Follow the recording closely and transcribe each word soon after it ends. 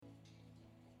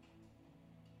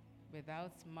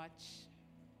Without much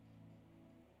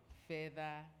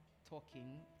further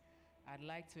talking, I'd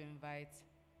like to invite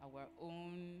our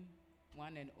own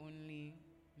one and only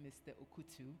Mr.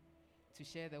 Okutu to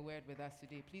share the word with us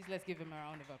today. Please let's give him a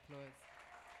round of applause.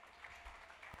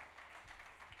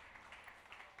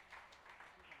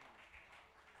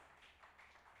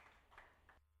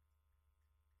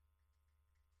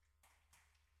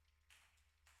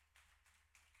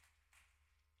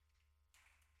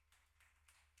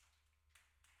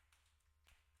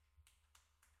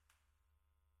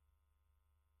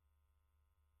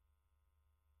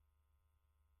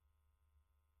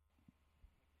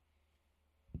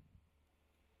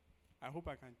 I hope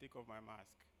I can take off my mask.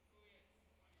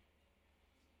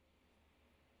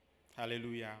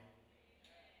 Hallelujah.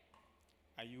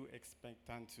 Are you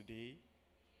expectant today?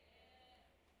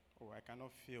 Oh, I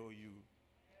cannot feel you.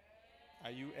 Are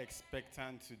you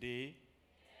expectant today?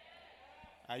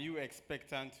 Are you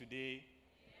expectant today?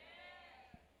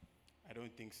 I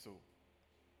don't think so.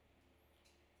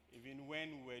 Even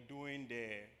when we were doing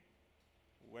the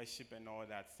worship and all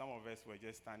that, some of us were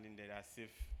just standing there as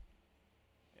if,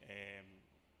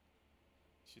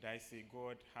 should I say,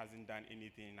 God hasn't done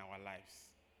anything in our lives.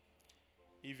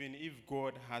 Even if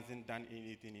God hasn't done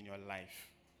anything in your life,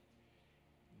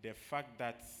 the fact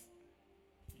that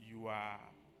you are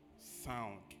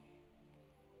sound,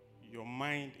 your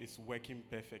mind is working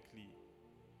perfectly,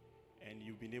 and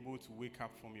you've been able to wake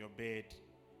up from your bed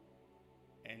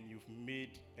and you've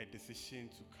made a decision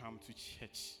to come to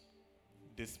church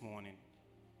this morning,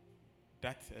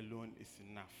 that alone is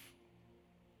enough.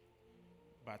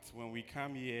 But when we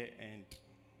come here and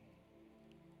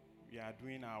we are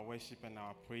doing our worship and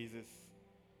our praises,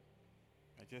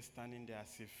 we're just standing there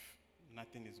as if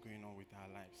nothing is going on with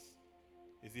our lives.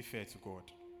 Is it fair to God?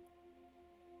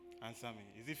 Answer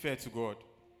me. Is it fair to God?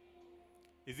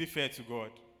 Is it fair to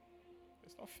God?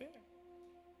 It's not fair.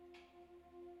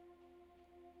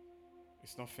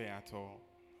 It's not fair at all.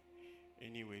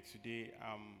 Anyway, today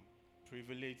I'm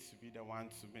privileged to be the one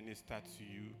to minister to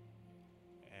you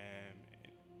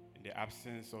in the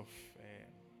absence of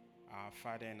our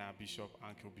father and our bishop,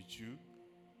 Uncle Bichu,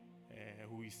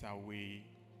 who is away.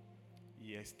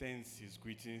 He extends his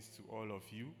greetings to all of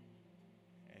you,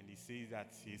 and he says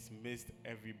that he's missed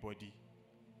everybody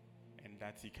and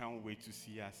that he can't wait to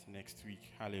see us next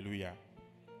week. Hallelujah.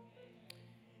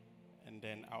 And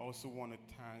then I also want to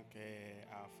thank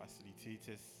our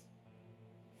facilitators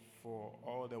for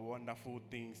all the wonderful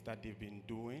things that they've been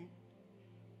doing.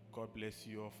 God bless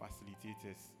you all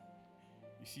facilitators.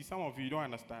 You see, some of you don't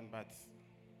understand, but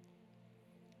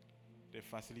the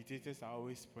facilitators are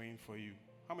always praying for you.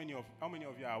 How many of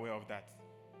you are aware of that?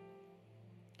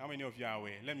 How many of you are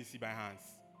aware? Let me see by hands.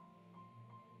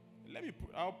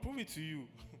 I'll prove it to you.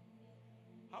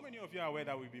 How many of you are aware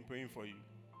that we've been praying for you?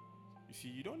 You see,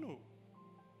 you don't know.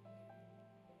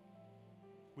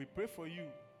 We pray for you.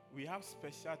 We have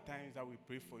special times that we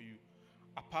pray for you.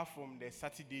 Apart from the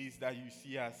Saturdays that you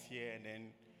see us here and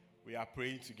then we are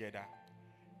praying together.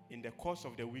 In the course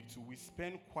of the week too, we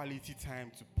spend quality time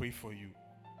to pray for you.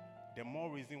 The more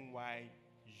reason why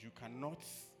you cannot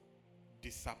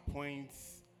disappoint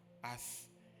us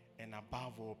and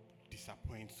above all,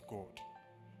 disappoint God.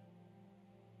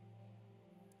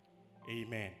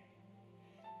 Amen.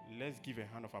 Let's give a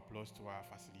hand of applause to our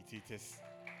facilitators.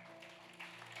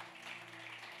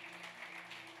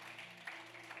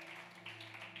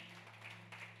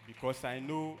 Because I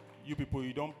know you people,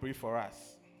 you don't pray for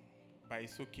us, but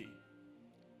it's okay.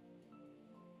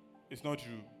 It's not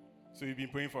true. So you've been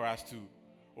praying for us too.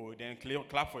 Oh, then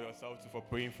clap for yourself too for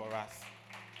praying for us.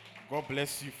 God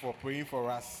bless you for praying for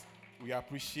us. We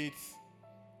appreciate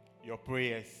your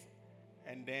prayers.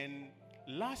 And then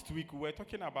last week we were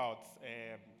talking about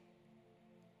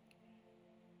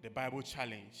the Bible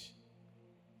challenge.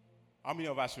 How many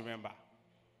of us remember?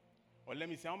 Or let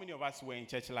me say, how many of us were in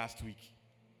church last week?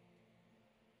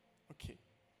 Okay.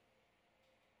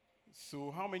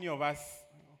 So how many of us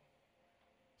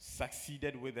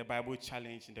succeeded with the Bible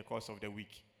challenge in the course of the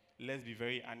week? Let's be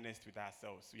very honest with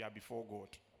ourselves. We are before God.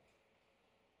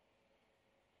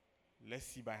 Let's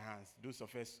see by hands. Those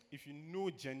of us, if you know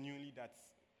genuinely that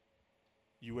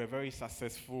you were very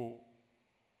successful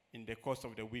in the course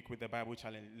of the week with the Bible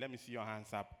challenge, let me see your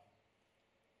hands up.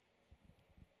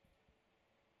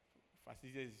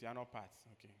 Facilitators, you are not part.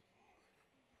 Okay.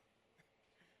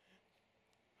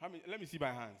 Let me see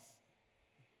by hands.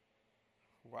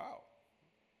 Wow.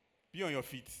 Be on your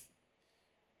feet.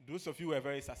 Those of you who are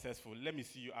very successful, let me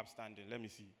see you upstanding. Let me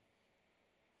see.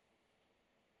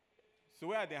 So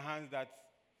where are the hands that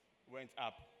went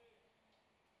up?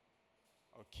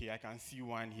 Okay, I can see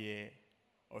one here.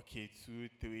 Okay, 2,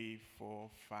 3, 4,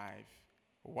 5.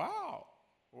 Wow,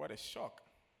 what a shock.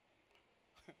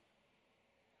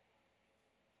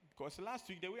 Because last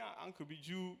week, the way Uncle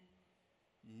Biju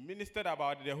ministered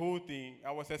about the whole thing,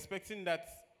 I was expecting that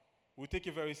we'll take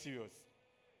it very serious.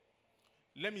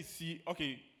 Let me see.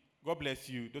 Okay, God bless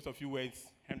you. Those of you who went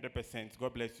 100%,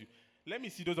 God bless you. Let me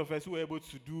see those of us who were able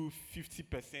to do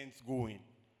 50% going.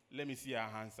 Let me see our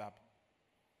hands up.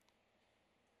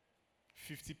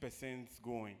 50%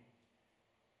 going.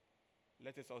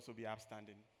 Let us also be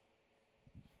upstanding.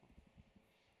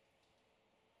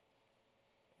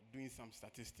 Doing some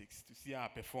statistics to see our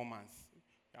performance.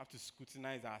 We have to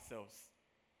scrutinize ourselves.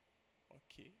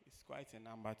 Okay, it's quite a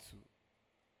number too.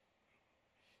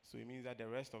 So it means that the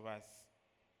rest of us,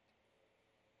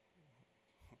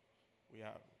 we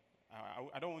are,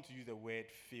 I don't want to use the word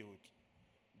failed,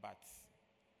 but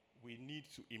we need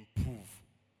to improve.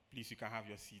 Please, you can have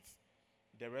your seats.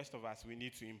 The rest of us, we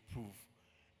need to improve.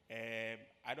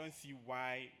 I don't see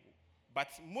why, but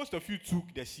most of you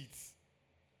took the sheets,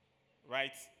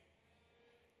 right?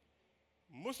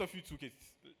 Most of you took it.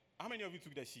 How many of you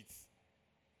took the sheets?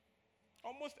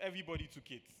 Almost everybody took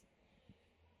it.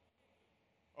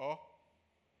 Or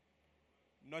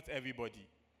not everybody.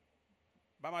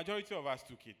 But majority of us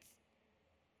took it.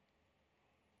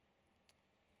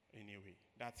 Anyway,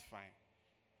 that's fine.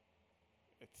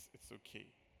 It's okay.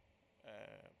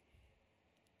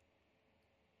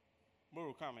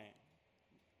 Moro, come in.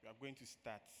 We are going to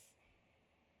start.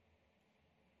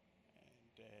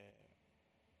 And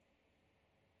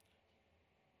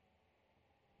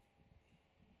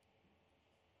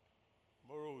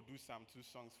Moro will do some 2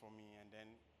 songs for me, and then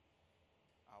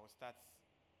I will start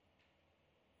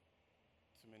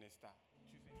to minister.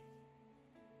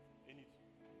 Choose any.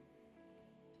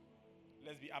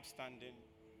 Let's be upstanding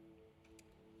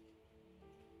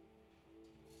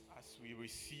as we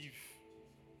receive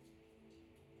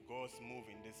God's move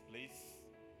in this place.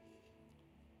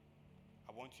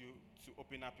 I want you to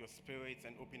open up your spirits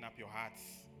and open up your hearts.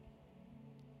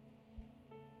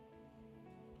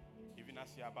 Even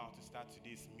as you are about to start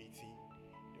today's meeting,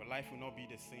 your life will not be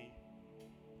the same.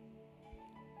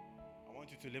 I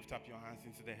want you to lift up your hands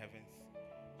into the heavens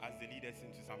as they lead us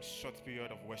into some short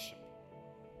period of worship.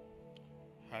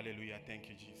 Hallelujah. Thank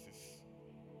you, Jesus.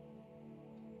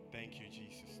 Thank you,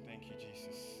 Jesus. Thank you,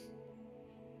 Jesus.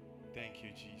 Thank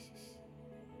you, Jesus.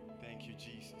 Thank you,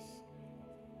 Jesus.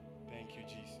 Thank you,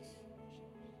 Jesus.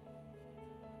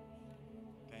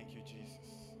 Thank you, Jesus.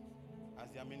 As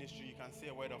their ministry, you can say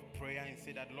a word of prayer and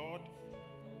say that, Lord,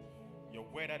 your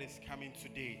word that is coming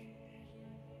today,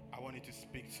 I want it to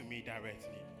speak to me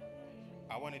directly.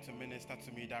 I want it to minister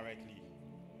to me directly.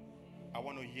 I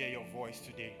want to hear your voice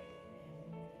today.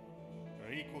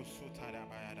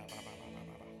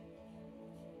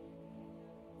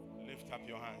 Lift up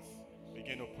your hands.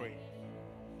 Begin to pray.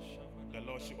 The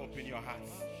Lord should open your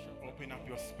hearts. Open up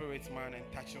your spirit, man,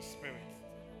 and touch your spirit.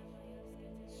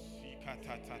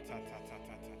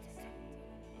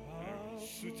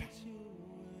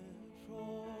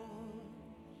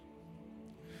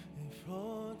 In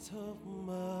front of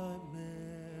my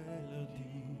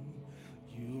melody,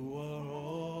 you are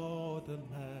all that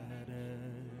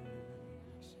matters.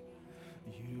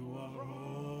 You are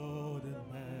all that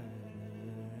matters.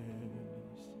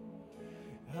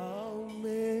 I'll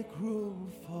make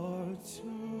room for 2,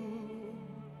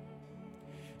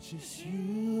 just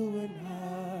you and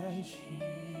I,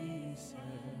 Jesus.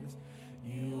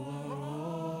 You are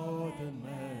all that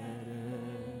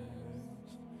matters.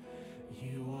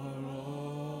 You are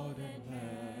all that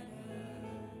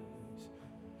matters.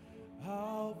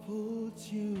 I'll put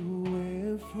you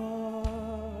in front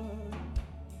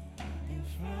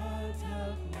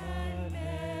of my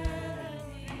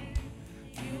melody.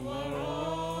 You are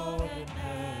all that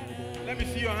matters. Let me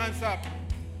see your hands up.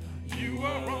 You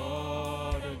are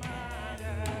all that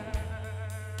matters.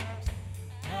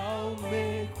 I'll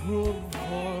make room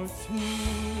for 2,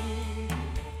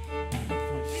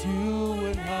 for you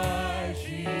and I,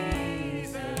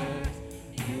 Jesus.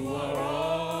 You are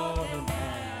all that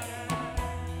matters.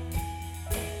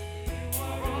 You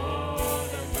are all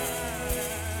that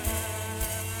matters.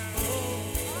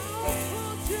 I'll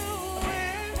put you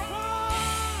in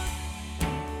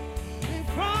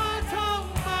front of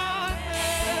my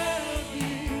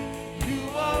melody. You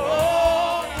are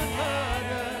all that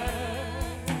matters.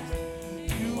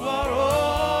 You are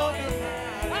all that matters.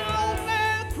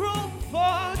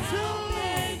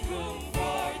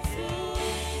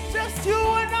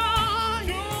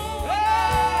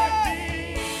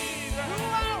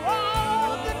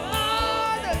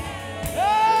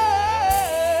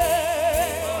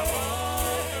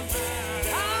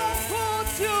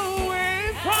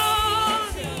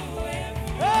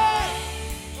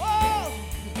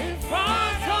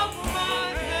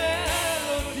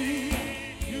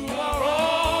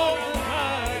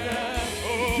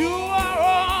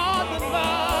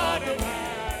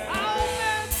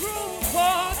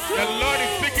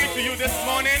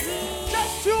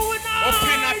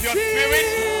 your spirit.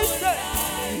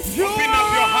 You Open up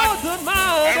your heart are the and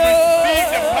matter. receive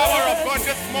the power of God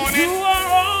this You morning. are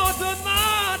all that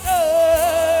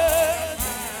matters.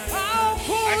 I'll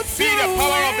I put see you the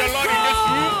power of the in Lord in this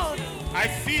room. front. I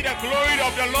see the glory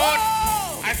of the Lord.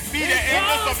 I see the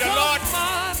angels of the Lord.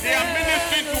 They are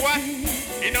ministering to us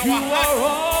in our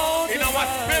hearts, in our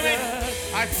spirit.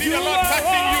 I see the Lord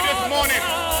touching you this morning.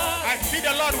 I see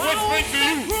the Lord whispering to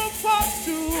you.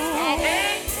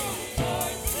 Amen.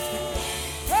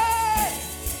 Hey,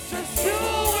 just you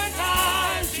and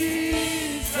I,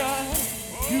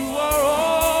 Jesus. You are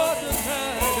all that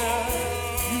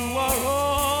matters. You are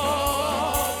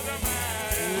all that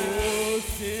matters. Oh,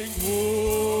 sing,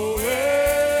 oh,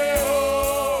 eh,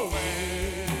 oh,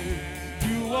 eh.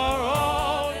 You are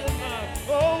all that matters.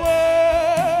 Oh, eh,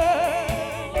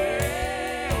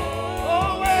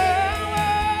 oh, eh,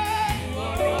 you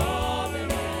are all that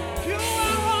matters. You are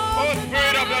all Oh, that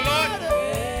Spirit of the Lord,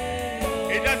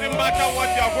 it doesn't matter what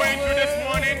you are going through this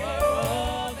morning.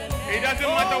 It doesn't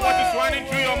matter what is running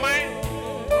through your mind.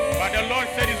 But the Lord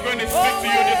said He's going to speak to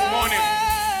you this morning.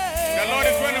 The Lord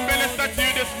is going to minister to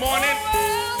you this morning.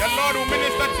 The Lord will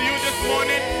minister to you this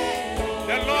morning.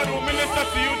 The Lord will minister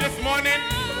to you this morning.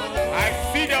 I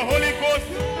see the Holy Ghost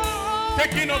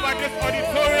taking over this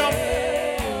auditorium.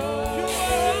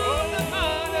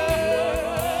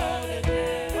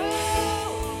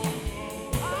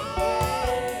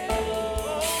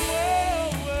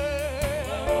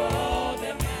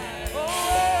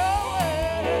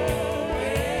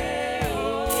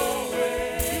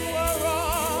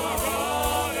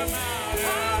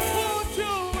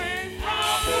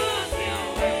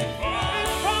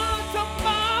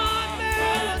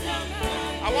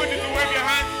 I want you to wave your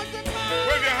hands.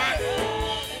 Wave your hands.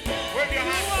 Wave your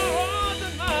hands.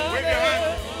 Wave your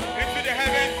hands into the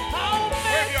heavens.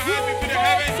 Wave your hands into the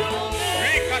heavens.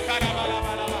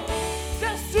 Rikatarabalaba.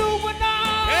 Just you and I.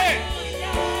 Hey!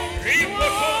 You are all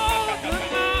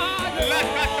Rikototatata. that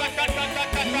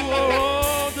Lakatatatatata.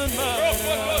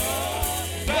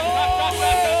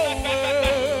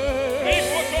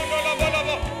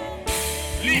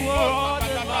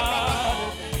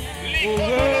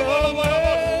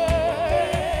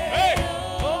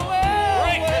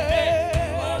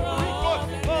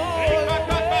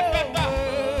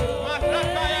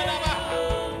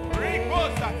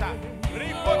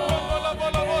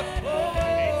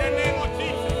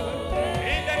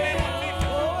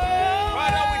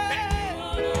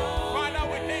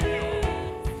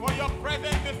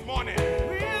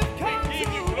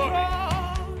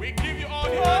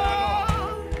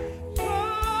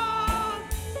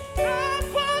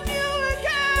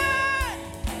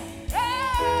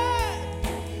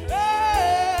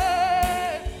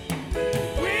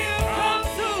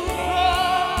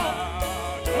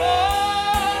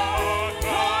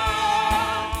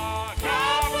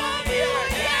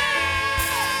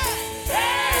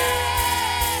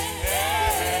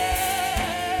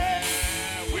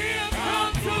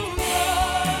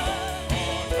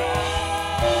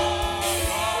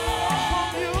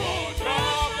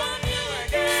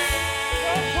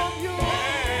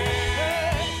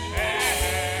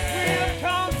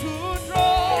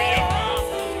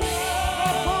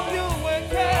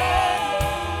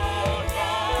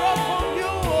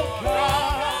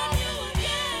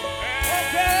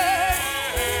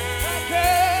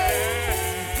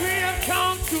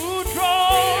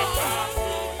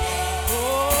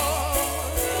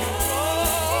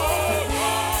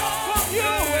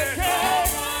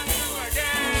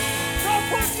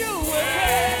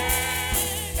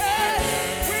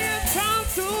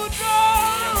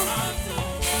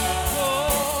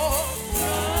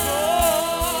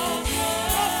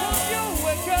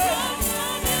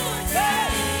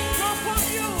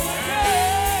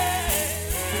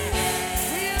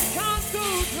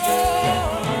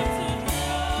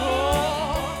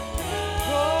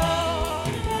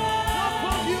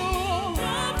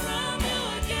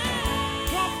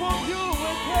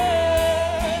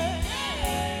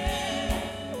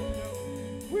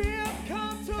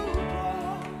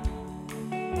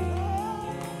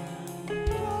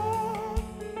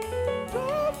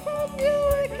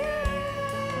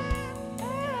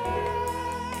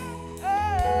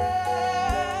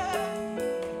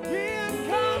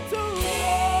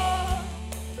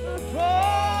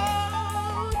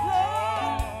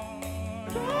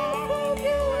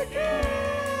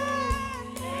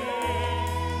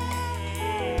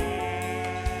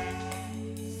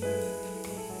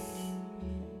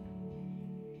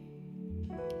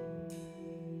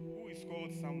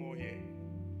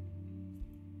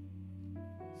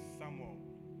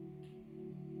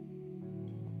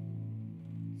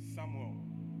 Samuel.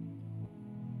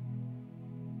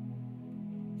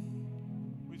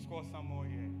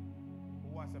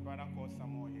 brother called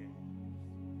Samuel here.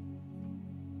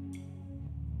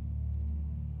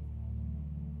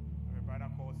 I have a brother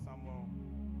called Samuel.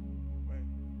 Wait.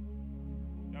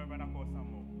 I have a brother called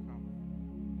Samuel. Come.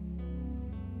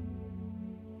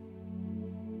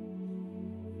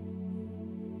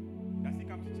 Does he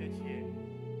come to church here?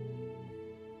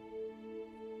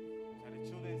 It's at the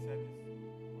children's service.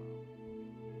 Wow.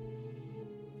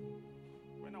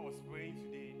 When I was praying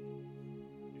today,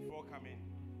 before coming,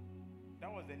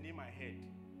 that was the name I heard.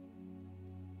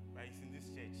 But he's in this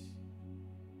church.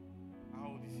 How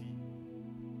old is he?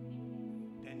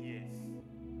 10 years.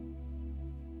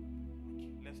 Okay,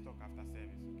 let's talk after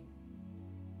service.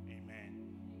 Okay. Amen.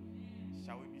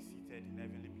 Shall we be seated in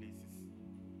heavenly places?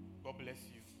 God bless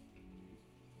you.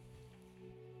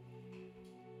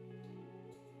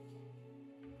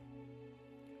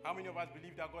 How many of us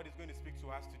believe that God is going to speak to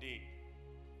us today?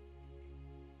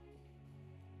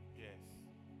 Yes.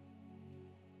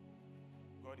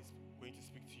 God is going to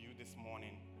speak to you this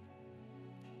morning.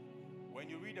 When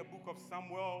you read the book of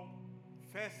Samuel,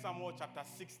 1 Samuel chapter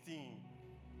 16,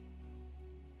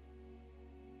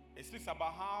 it speaks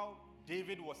about how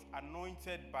David was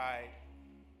anointed by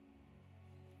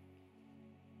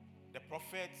the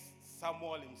prophet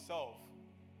Samuel himself.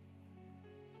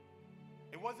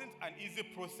 It wasn't an easy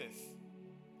process,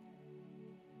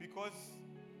 because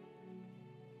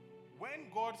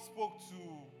when God spoke to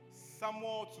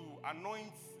Samuel to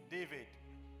anoint David,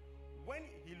 when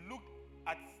he looked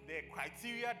at the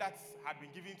criteria that had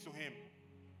been given to him,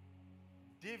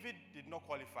 David did not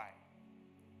qualify.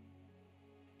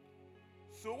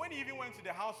 So when he even went to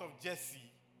the house of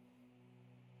Jesse,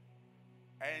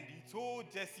 and he told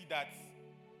Jesse that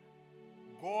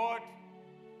God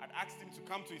had asked him to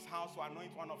come to his house to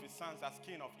anoint one of his sons as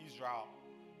king of Israel,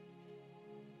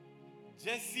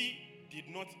 Jesse did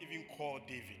not even call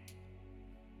David,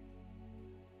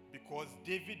 because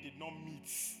David did not meet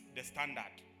the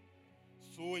standard.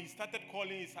 So he started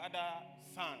calling his other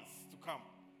sons to come,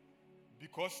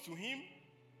 because to him,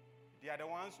 they are the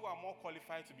ones who are more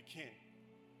qualified to be king.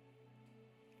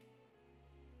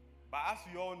 But as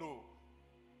we all know,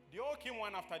 they all came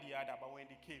one after the other, but when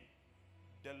they came,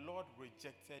 the Lord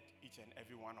rejected each and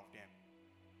every one of them.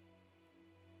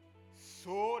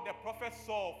 So the prophet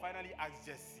Saul finally asked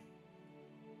Jesse,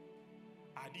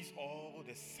 "Are these all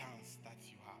the sons that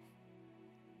you have?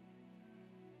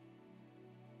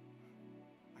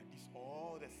 Are these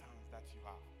all the sons that you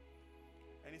have?"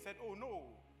 And he said, "Oh no,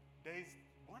 there is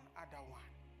one other one.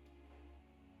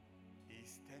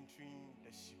 He's tending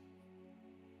the sheep.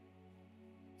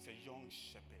 It's a young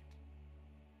shepherd."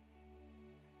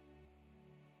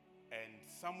 And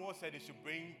Samuel said they should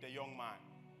bring the young man.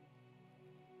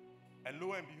 And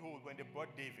lo and behold, when they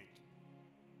brought David,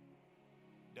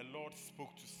 the Lord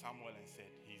spoke to Samuel and said,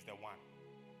 "He's the one."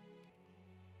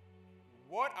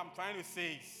 What I'm trying to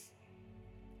say is,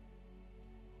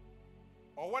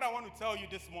 or what I want to tell you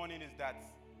this morning is that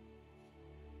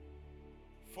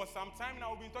for some time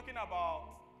now, we've been talking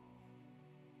about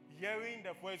hearing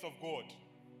the voice of God.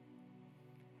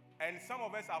 And some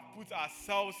of us have put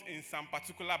ourselves in some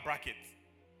particular bracket.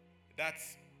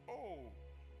 That's, oh,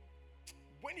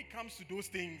 when it comes to those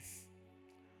things,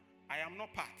 I am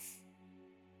not part.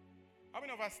 How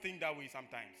many of us think that way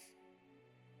sometimes?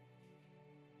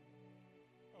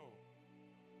 Oh,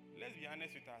 let's be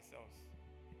honest with ourselves,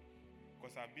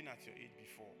 because I've been at your age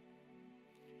before.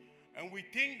 And we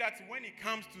think that when it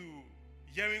comes to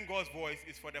hearing God's voice,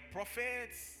 it's for the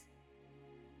prophets,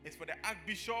 it's for the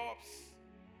archbishops,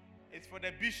 it's for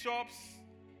the bishops,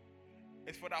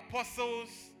 it's for the apostles,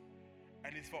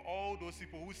 and it's for all those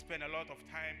people who spend a lot of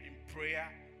time in prayer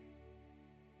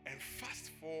and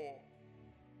fast for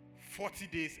 40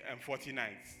 days and 40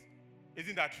 nights.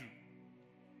 Isn't that true?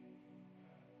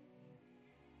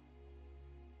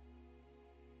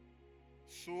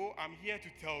 So I'm here to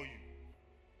tell you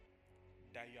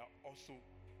that you are also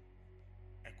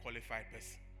a qualified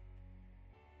person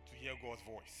to hear God's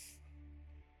voice.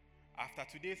 After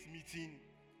today's meeting,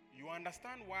 you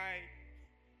understand why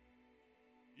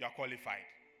you are qualified.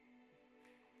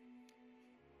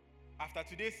 After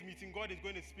today's meeting, God is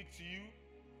going to speak to you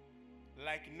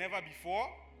like never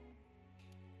before.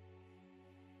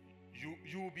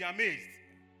 You will be amazed,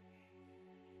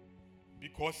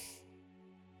 because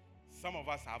some of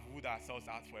us have ruled ourselves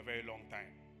out for a very long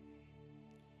time.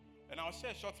 And I'll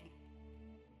share a short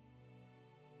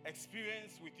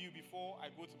experience with you before I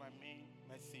go to my main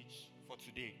message for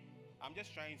today. I'm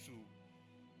just trying to,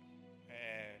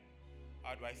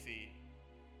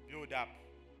 build up.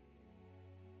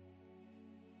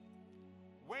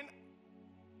 When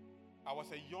I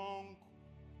was a young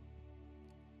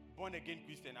born again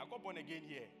Christian. I got born again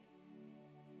here.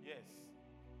 Yes.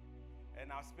 And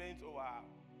I've spent over,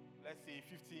 let's say,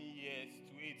 15 years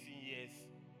to 18 years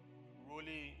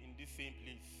rolling in this same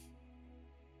place.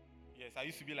 Yes, I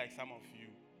used to be like some of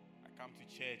you. I come to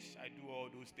church. I do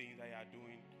all those things that you are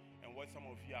doing. And what some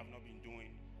of you have not been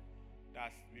doing.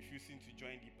 That's refusing to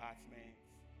join departments,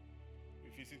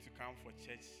 refusing to come for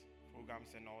church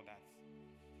programs and all that.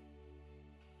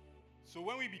 So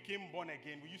when we became born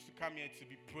again, we used to come here to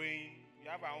be praying.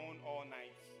 We have our own all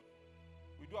night.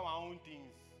 We do our own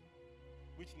things,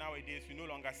 which nowadays we no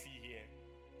longer see here.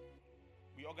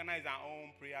 We organize our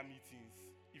own prayer meetings,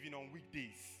 even on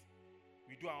weekdays.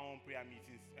 We do our own prayer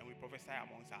meetings and we prophesy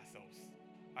amongst ourselves.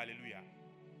 Hallelujah.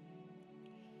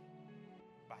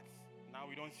 But now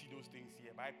we don't see those things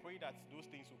here. But I pray that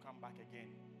those things will come back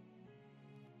again.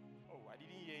 Oh, I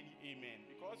didn't hear any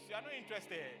amen because you are not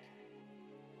interested.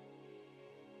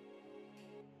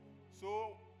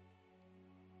 So,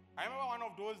 I remember one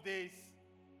of those days,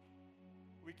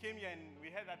 we came here and we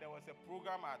heard that there was a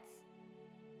program at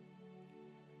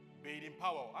Baden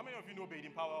Powell. How many of you know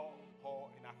Baden Powell Hall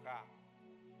in Accra?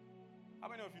 How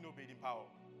many of you know Baden Powell?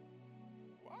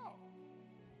 Wow.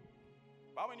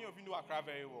 How many of you know Accra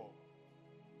very well?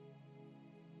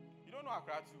 You don't know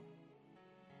Accra too?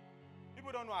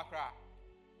 People don't know Accra.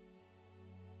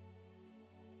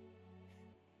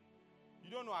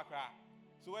 You don't know Accra.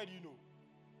 So where do you know?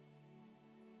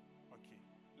 Okay,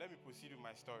 let me proceed with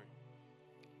my story.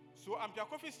 So Ampia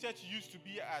Kofi's church used to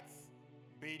be at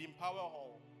Baden Powell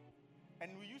Hall.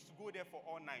 And we used to go there for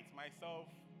all night. Myself,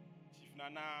 Chief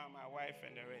Nana, my wife,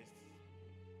 and the rest.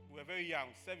 We were very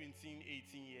young, 17,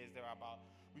 18 years thereabout.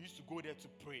 We used to go there to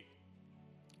pray.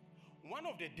 One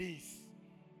of the days,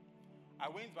 I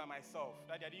went by myself.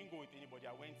 That I didn't go with anybody.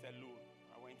 I went alone.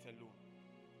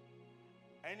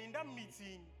 And in that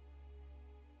meeting,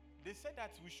 they said that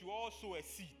we should all sow a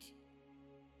seed.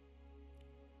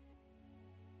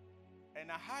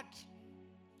 And I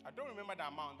don't remember the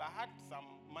amount, but I had some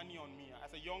money on me.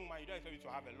 As a young man, you don't expect me to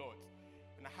have a lot.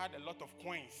 And I had a lot of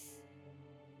coins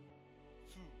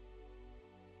too.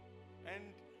 And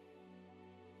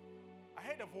I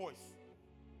heard a voice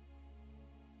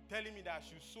telling me that I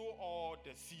should sow all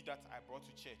the seed that I brought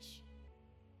to church.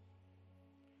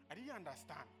 I didn't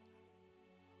understand.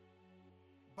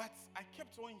 But I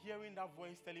kept on hearing that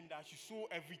voice telling me that I should sow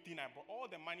everything I brought, all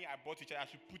the money I brought to church, I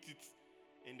should put it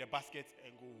in the basket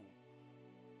and go home.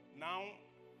 Now,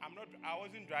 I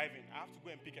wasn't driving. I have to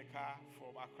go and pick a car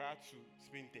from Accra to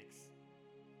Spintex.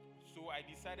 So I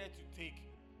decided to take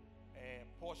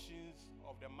portions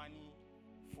of the money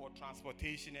for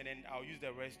transportation and then I'll use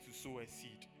the rest to sow a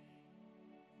seed.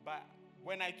 But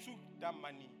when I took that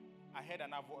money, I heard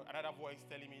another voice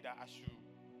telling me that I should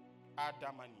add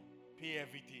that money, pay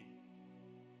everything.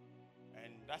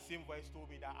 And that same voice told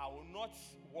me that I will not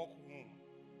walk home.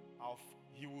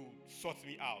 He will sort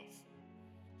me out.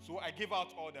 So I gave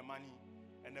out all the money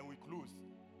and then we closed.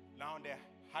 Now the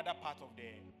harder part of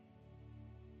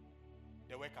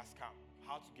the work has come.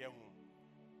 How to get home.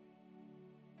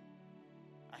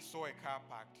 I saw a car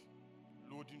parked,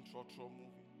 loading, trotro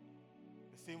moving.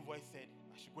 The same voice said,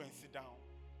 I should go and sit down.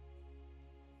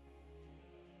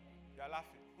 They are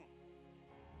laughing.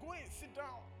 Go and sit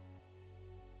down.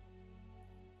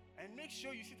 And make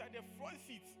sure you sit at the front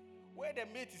seat where the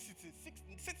mate is sitting.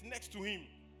 Sit next to him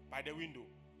by the window.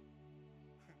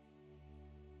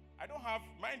 I don't have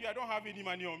any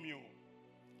money on me.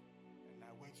 And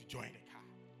I went to join the car.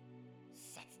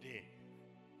 Sat there.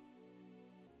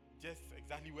 Just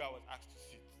exactly where I was asked to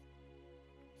sit.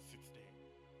 Sit there.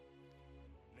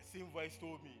 And the same voice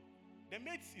told me, the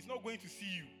mate is not going to see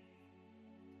you.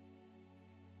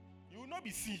 You will not be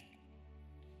seen.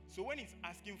 So when he's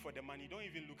asking for the money, don't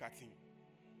even look at him.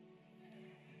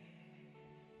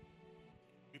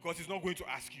 Because he's not going to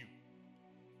ask you.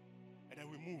 And then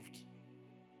we moved.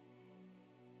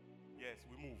 Yes,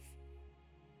 we moved.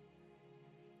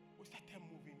 We started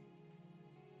moving.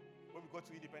 When we got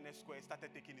to Independence Square, he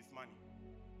started taking his money.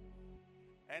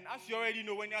 And as you already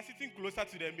know, when you are sitting closer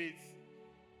to the mates,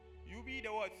 you'll be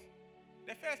the what?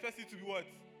 The first person to be what?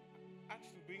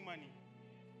 Asked to bring money.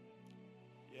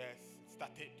 Yes, it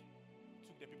started.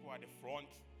 Took the people at the front,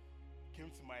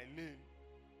 came to my lane,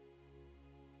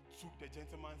 took the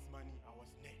gentleman's money. I was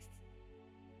next.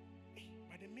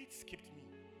 But the mate skipped me.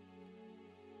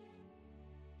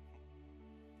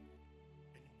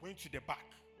 And went to the back,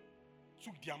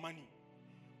 took their money.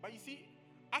 But you see,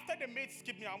 after the mate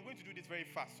skipped me, I'm going to do this very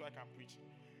fast so I can preach.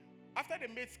 After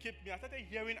the mate skipped me, I started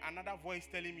hearing another voice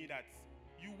telling me that,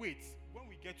 you wait, when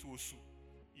we get to Osu,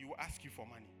 he will ask you for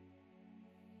money.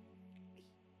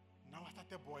 Now I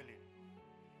started boiling.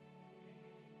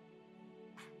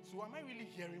 So am I really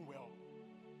hearing well?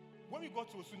 When we got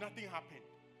to Osu, nothing happened.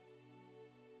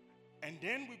 And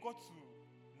then we got to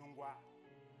Nongwa.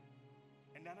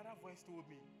 And another voice told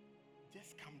me,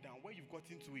 just calm down. Where you've got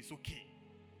into is okay.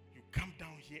 You come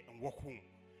down here and walk home.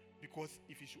 Because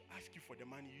if he should ask you for the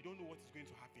money, you don't know what is going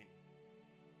to happen.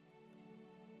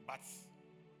 But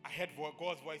I heard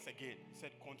God's voice again. He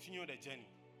said, continue the journey.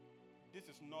 This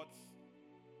is not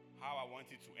how I want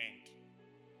it to end.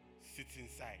 Sit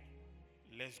inside.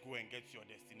 Let's go and get to your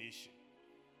destination.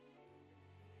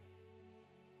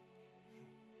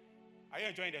 Are you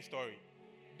enjoying the story?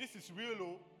 This is real,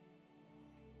 oh.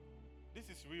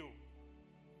 This is real.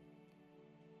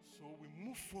 So we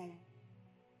moved from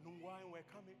Nongwa and we're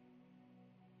coming.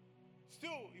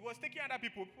 Still, he was taking other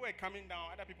people. People were coming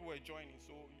down. Other people were joining.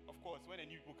 So, of course, when the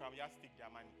new people come, you have to take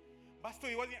their money. But still,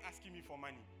 he wasn't asking me for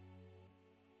money.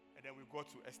 And then we got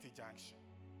to ST Junction.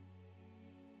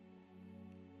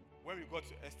 When we got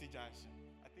to ST Junction,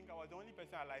 I think I was the only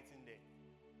person alighting there.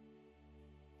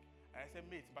 And I said,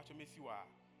 mate, Bacho Mesiwa.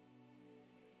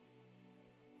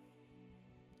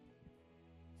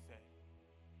 Said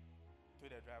to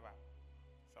the driver,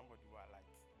 somebody will alight.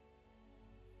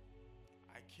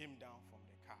 I came down from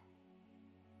the car.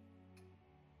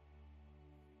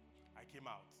 I came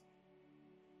out.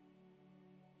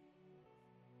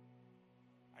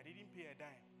 I didn't pay a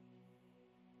dime.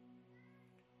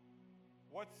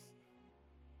 What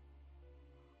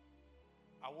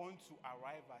I want to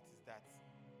arrive at is that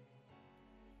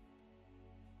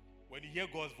when you hear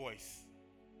God's voice,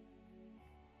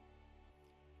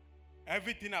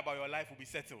 everything about your life will be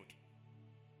settled.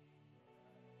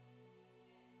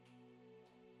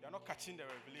 You're not catching the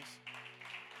revelation.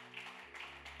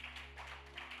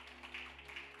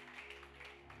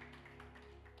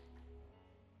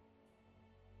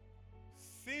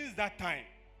 Since that time,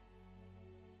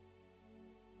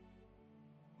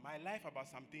 my life about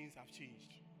some things have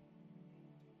changed.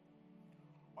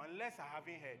 Unless I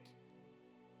haven't heard.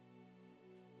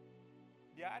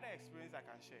 There are other experiences I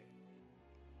can share.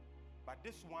 But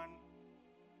this one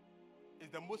is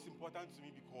the most important to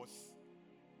me because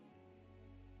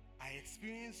I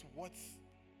experienced what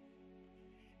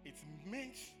it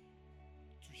meant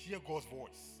to hear God's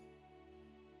voice.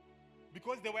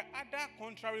 Because there were other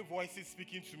contrary voices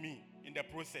speaking to me in the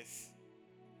process.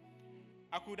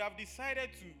 I could have decided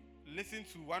to listen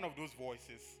to one of those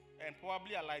voices and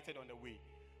probably alighted on the way.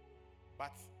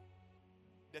 But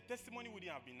the testimony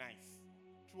wouldn't have been nice.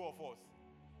 True of us.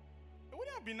 It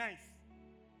wouldn't have been nice.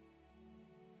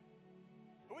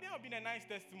 It wouldn't have been a nice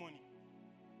testimony.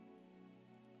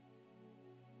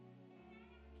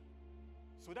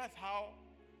 So that's how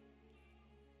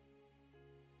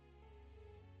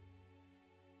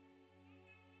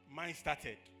mine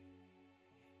started.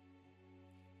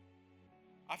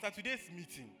 After today's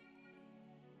meeting,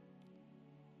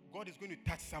 God is going to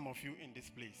touch some of you in this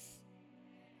place.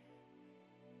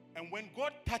 And when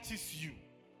God touches you,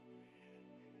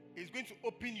 He's going to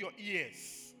open your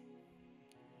ears.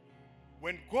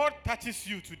 When God touches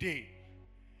you today,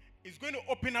 He's going to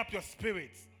open up your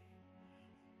spirit.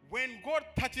 When God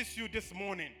touches you this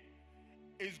morning,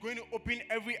 He's going to open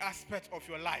every aspect of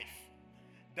your life.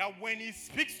 That when He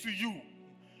speaks to you,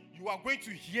 you are going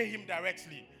to hear Him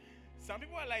directly. Some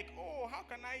people are like, oh, how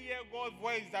can I hear God's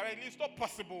voice directly? It's not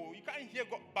possible. You can't hear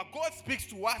God. But God speaks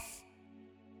to us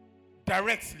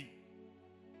directly.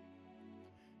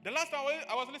 The last time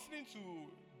I was listening to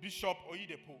Bishop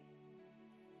Oyedepo,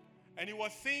 and he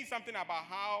was saying something about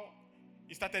how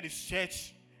he started his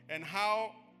church and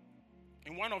how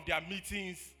in one of their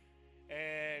meetings,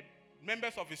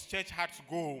 members of his church had to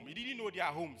go home. He didn't know their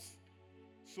homes.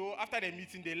 So after the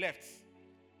meeting, they left.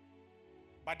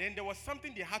 But then there was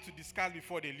something they had to discuss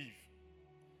before they leave.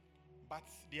 But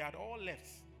they had all left.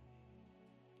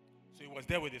 So he was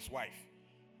there with his wife.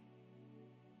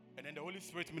 And then the Holy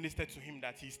Spirit ministered to him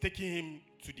that he's taking him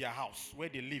to their house where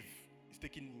they live. He's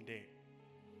taking him there.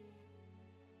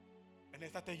 And they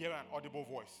started hearing an audible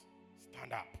voice.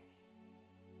 Stand up.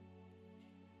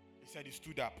 He said he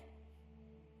stood up.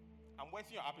 I'm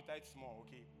whetting your appetite small,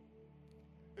 okay?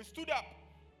 He stood up.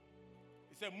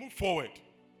 He said, move forward.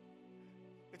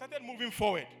 They started moving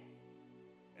forward.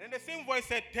 And then the same voice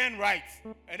said, turn right.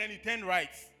 And then he turned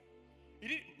right. He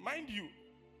didn't, mind you,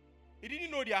 he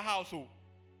didn't know their house, so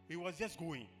he was just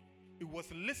going. He was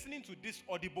listening to this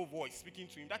audible voice speaking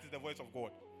to him. That is the voice of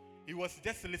God. He was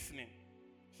just listening.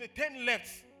 He said, turn left.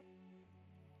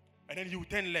 And then he would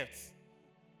turn left.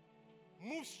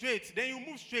 Move straight. Then you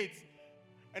move straight.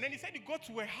 And then he said he got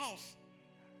to a house.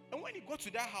 And when he got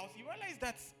to that house, he realized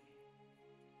that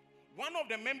one of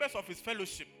the members of his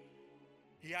fellowship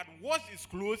He had washed his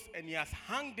clothes and he has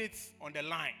hung it on the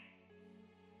line.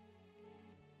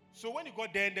 So when he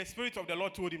got there, the Spirit of the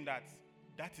Lord told him that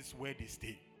is where they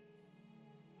stay.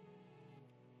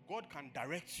 God can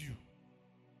direct you.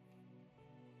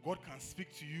 God can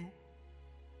speak to you.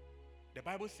 The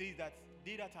Bible says that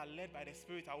they that are led by the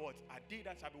Spirit are what? Are they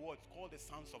that shall be what? Called the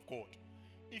sons of God.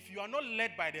 If you are not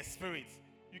led by the Spirit,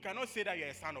 you cannot say that you are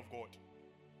a son of God.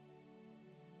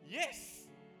 Yes.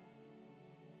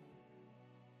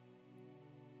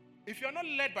 If you are not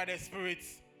led by the Spirit,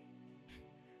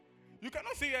 you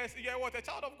cannot say you are what? A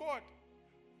child of God.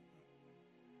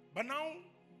 But now,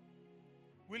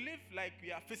 we live like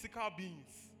we are physical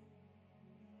beings.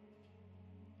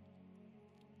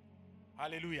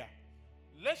 Hallelujah.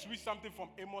 Let's read something from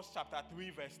Amos chapter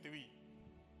 3, verse 3.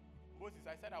 Moses,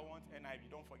 I said I want NIV.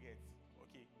 Don't forget.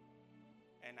 Okay.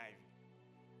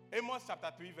 NIV. Amos chapter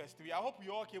 3, verse 3. I hope we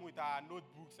all came with our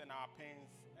notebooks and our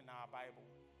pens and our Bible.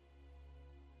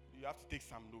 You have to take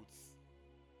some notes.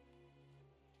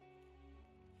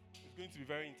 It's going to be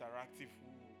very interactive.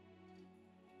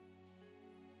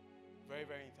 Very,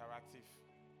 very interactive.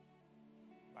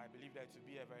 But I believe that it will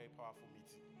be a very powerful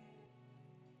meeting.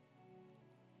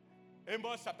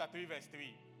 Amos chapter 3, verse 3.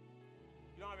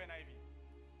 You don't have NIV?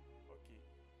 Okay.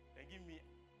 Then give me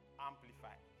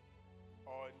Amplified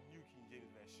or New King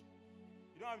James Version.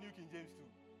 You don't have New King James too?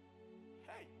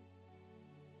 Hey.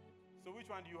 So which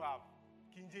one do you have?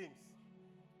 King James.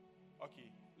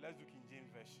 Okay, let's do King James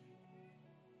Version.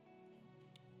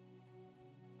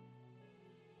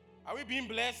 Are we being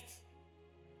blessed?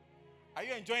 Are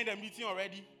you enjoying the meeting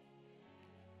already?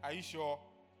 Are you sure?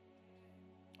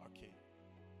 Okay.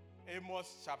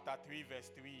 Amos chapter 3,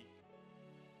 verse 3.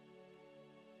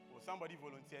 Will somebody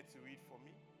volunteer to read for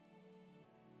me?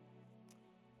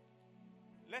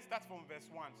 Let's start from verse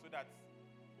 1 so that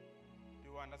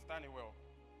you will understand it well.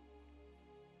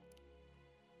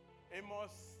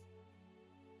 Amos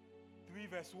 3,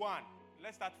 verse 1.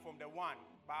 Let's start from the 1,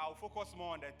 but I'll focus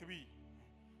more on the 3.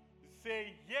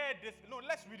 Say, hear this. No,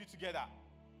 let's read it together.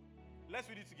 Let's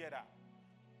read it together.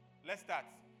 Let's start.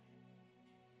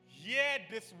 Hear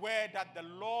this word that the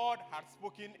Lord had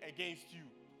spoken against you.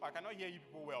 I cannot hear you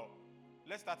people well.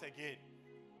 Let's start again.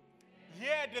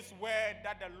 Hear this word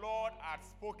that the Lord had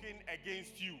spoken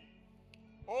against you,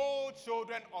 O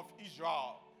children of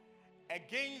Israel,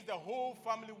 against the whole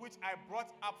family which I brought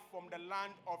up from the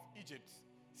land of Egypt,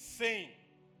 saying,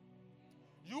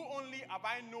 you only have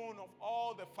I known of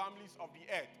all the families of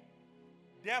the earth.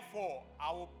 Therefore,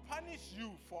 I will punish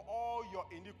you for all your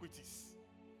iniquities.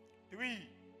 3.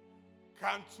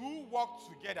 Can two walk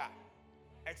together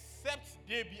except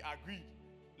they be agreed?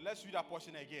 Let's read that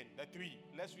portion again. The 3.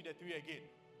 Let's read the 3 again.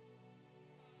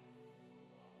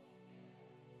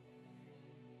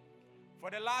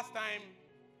 For the last time,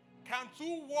 can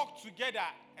two walk together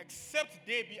except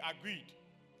they be agreed?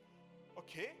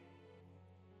 Okay.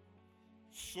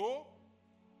 So,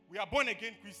 we are born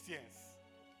again Christians.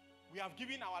 We have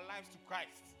given our lives to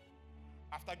Christ.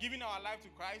 After giving our life to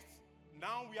Christ,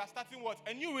 now we are starting what?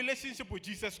 A new relationship with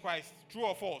Jesus Christ. True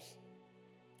or false?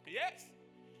 Yes.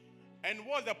 And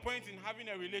what's the point in having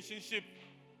a relationship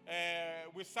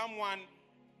with someone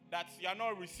that you are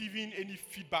not receiving any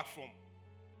feedback from?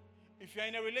 If you are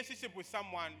in a relationship with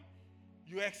someone,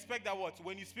 you expect that what?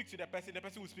 When you speak to the person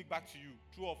will speak back to you.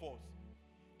 True or false?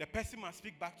 The person must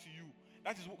speak back to you.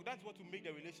 That's what will make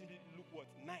the relationship look what?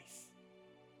 Nice.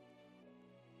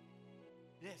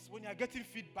 Yes, when you are getting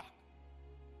feedback.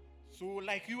 So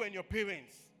like you and your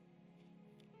parents,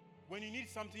 when you need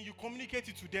something, you communicate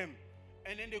it to them.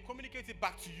 And then they communicate it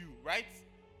back to you, right?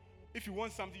 If you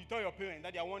want something, you tell your parents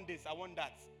that I want this, I want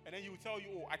that. And then you will tell you,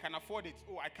 oh, I can afford it.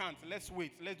 Oh, I can't. Let's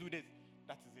wait. Let's do this.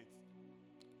 That is it.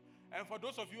 And for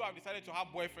those of you who have decided to have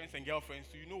boyfriends and girlfriends,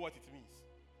 so you know what it means.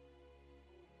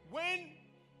 When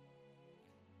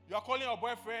you are calling your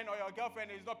boyfriend or your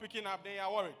girlfriend and he's not picking up, then you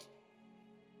are worried.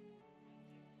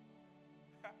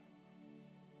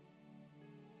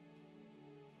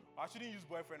 I shouldn't use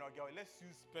boyfriend or girl. Let's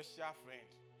use special friend.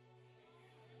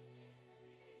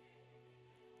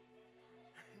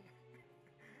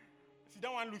 See,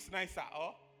 that one looks nicer,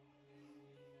 oh?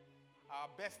 Our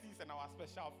besties and our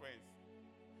special friends.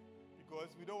 Because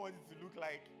we don't want it to look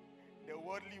like the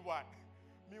worldly one.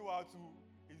 Meanwhile, too,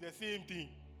 it's the same thing.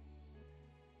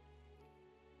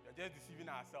 We're just deceiving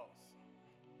ourselves.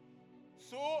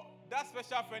 So, that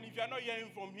special friend, if you're not hearing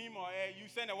from him or her, you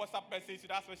send a WhatsApp message to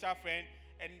that special friend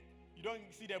and you don't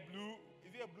see the blue.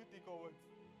 Is it a blue tick or what?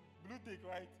 Blue tick,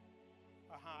 right?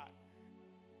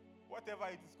 Whatever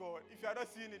it is called. If you are not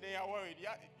seeing it, then you are worried.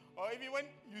 Yeah? Or even when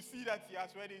you see that he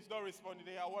has read it, he's not responding,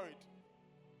 then you are worried.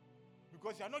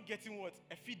 Because you are not getting what?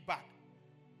 A feedback.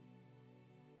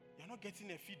 You are not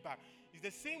getting a feedback. It's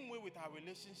the same way with our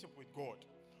relationship with God.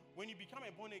 When you become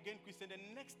a born-again Christian,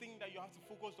 the next thing that you have to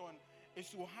focus on is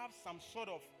to have some sort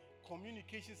of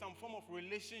communication, some form of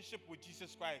relationship with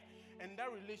Jesus Christ. And that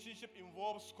relationship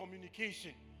involves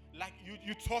communication. Like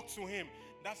you talk to him.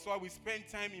 That's why we spend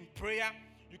time in prayer.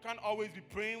 You can't always be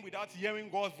praying without hearing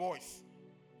God's voice.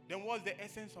 Then what's the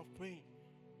essence of praying?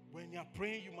 When you're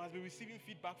praying, you must be receiving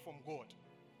feedback from God.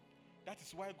 That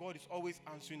is why God is always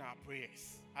answering our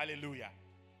prayers. Hallelujah.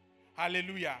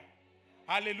 Hallelujah.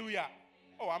 Hallelujah.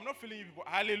 Oh, I'm not feeling you people.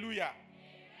 Hallelujah.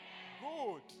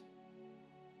 Good.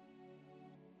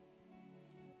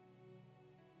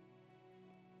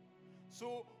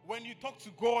 So when you talk to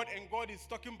God and God is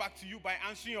talking back to you by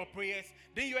answering your prayers,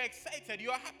 then you're excited.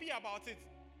 You're happy about it.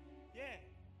 Yeah.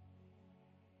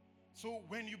 So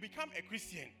when you become a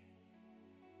Christian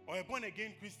or a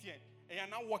born-again Christian and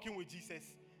you're now walking with Jesus,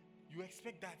 you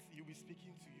expect that he'll be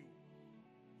speaking to you.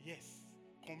 Yes.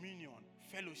 Communion.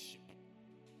 Fellowship.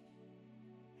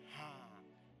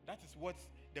 That is what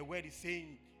the word is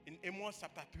saying in Amos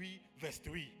chapter 3 verse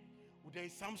 3. There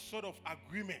is some sort of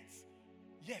agreement.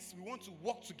 Yes, we want to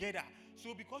work together.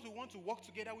 So because we want to work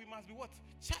together, we must be what?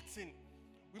 Chatting.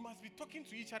 We must be talking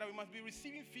to each other. We must be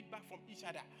receiving feedback from each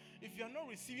other. If you are not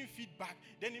receiving feedback,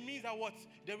 then it means that what?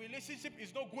 The relationship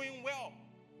is not going well.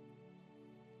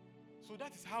 So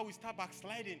that is how we start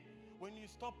backsliding. When you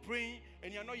stop praying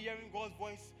and you're not hearing God's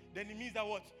voice, then it means that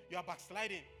what? You are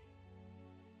backsliding.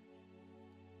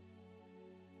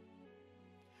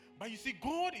 But you see,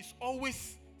 God is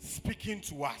always speaking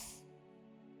to us.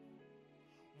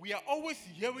 We are always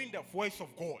hearing the voice of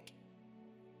God.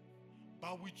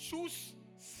 But we choose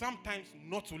sometimes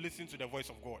not to listen to the voice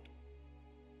of God.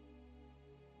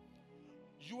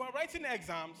 You are writing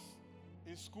exams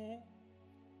in school.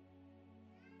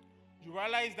 You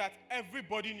realize that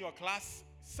everybody in your class,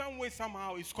 some way,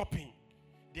 somehow, is copying.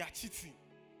 They are cheating.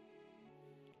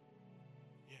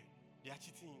 Yeah, they are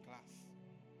cheating in class.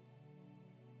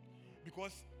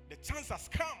 Because the chance has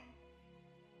come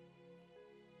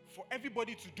for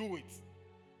everybody to do it.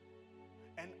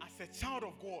 And as a child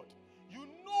of God, you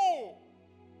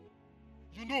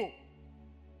know,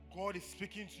 God is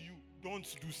speaking to you. Don't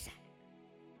do so.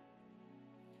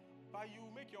 But you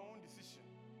make your own decision.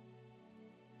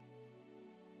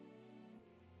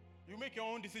 You make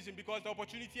your own decision because the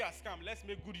opportunity has come. Let's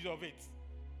make good use of it.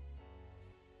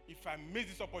 If I miss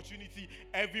this opportunity,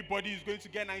 everybody is going to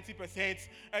get 90%.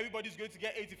 Everybody is going to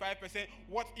get 85%.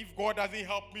 What if God doesn't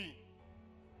help me?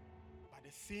 But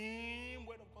the same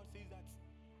word of God says that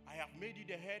I have made you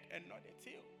the head and not the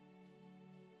tail.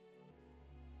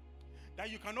 That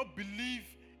you cannot believe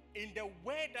in the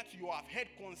word that you have heard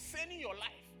concerning your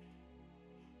life.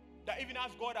 That even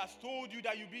as God has told you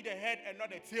that you be the head and not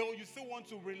the tail, you still want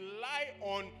to rely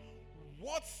on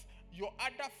what your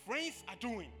other friends are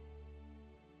doing.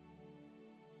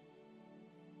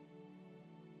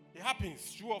 It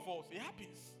happens, true or false. It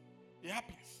happens. It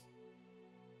happens.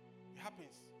 It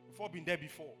happens. We've all been there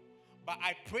before. But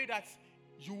I pray that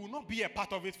you will not be a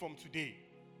part of it from today.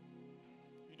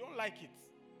 You don't like it.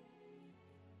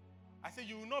 I say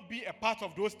you will not be a part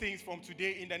of those things from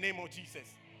today in the name of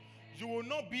Jesus. You will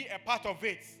not be a part of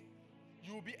it.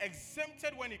 You will be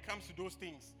exempted when it comes to those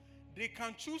things. They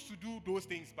can choose to do those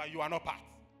things, but you are not part.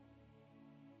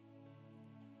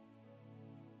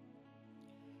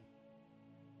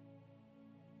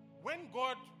 When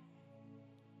God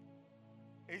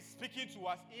is speaking to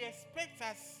us, He expects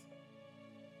us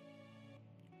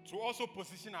to also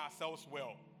position ourselves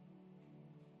well.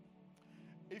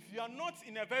 If you are not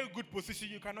in a very good position,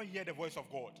 you cannot hear the voice of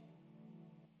God.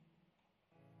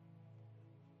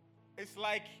 It's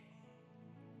like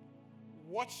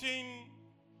watching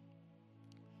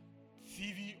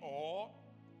TV or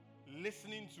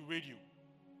listening to radio.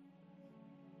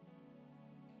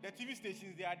 The TV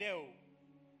stations, they are there.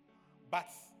 But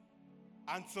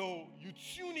until you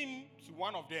tune in to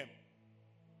one of them,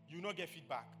 you will not get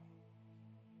feedback.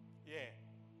 Yeah.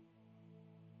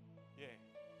 Yeah.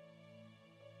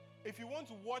 If you want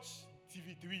to watch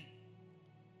TV3,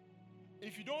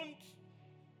 if you don't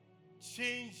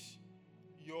change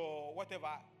your whatever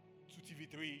to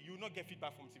TV3, you will not get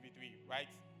feedback from TV3, right?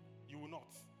 You will not.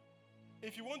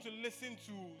 If you want to listen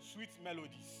to sweet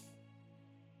melodies,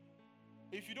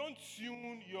 if you don't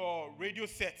tune your radio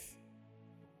sets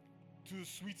to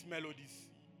sweet melodies,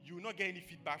 you will not get any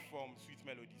feedback from sweet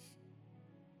melodies.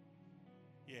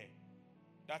 Yeah,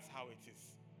 that's how it is.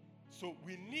 So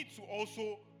we need to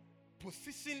also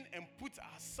position and put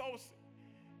ourselves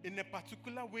in a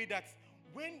particular way that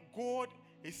when God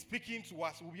is speaking to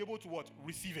us, we'll be able to what?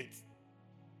 Receive it.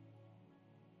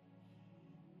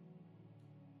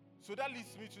 So that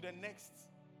leads me to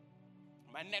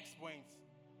my next point.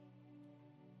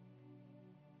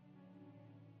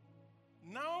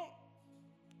 Now,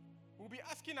 we'll be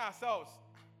asking ourselves,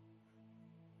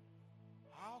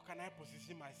 how can I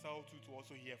position myself to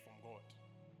also hear from God?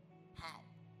 How?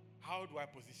 How do I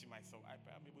position myself?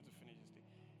 I'm able to finish this thing.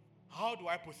 How do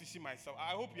I position myself?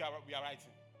 I hope we are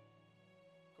writing.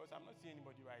 Because I'm not seeing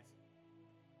anybody writing.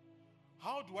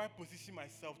 How do I position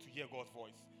myself to hear God's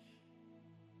voice?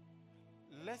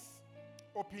 Let's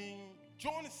open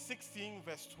John 16,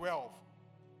 verse 12.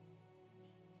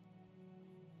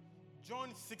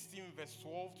 John 16, verse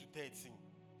 12 to 13.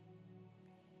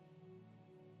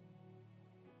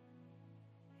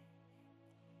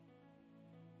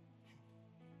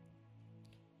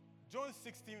 John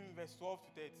 16, verse 12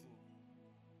 to 13.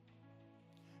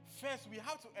 First, we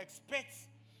have to expect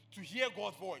to hear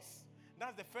God's voice.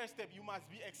 That's the first step. You must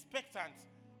be expectant.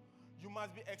 You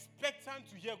must be expectant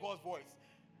to hear God's voice.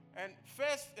 And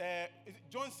first,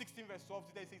 John 16, verse 12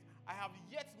 to 13 says, I have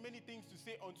yet many things to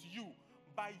say unto you,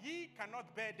 but ye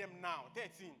cannot bear them now.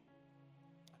 13.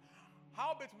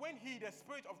 Howbeit when he, the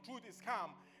Spirit of truth, is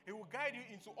come, he will guide you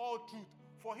into all truth.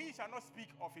 For he shall not speak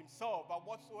of himself, but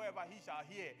whatsoever he shall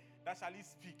hear, that shall he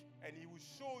speak, and he will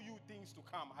show you things to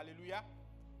come. Hallelujah.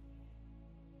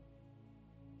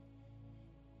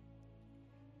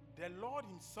 The Lord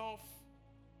himself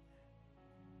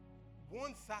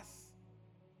wants us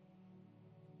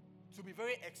to be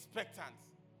very expectant.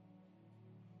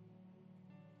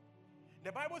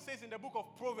 The Bible says in the book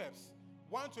of Proverbs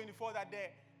 1:24 that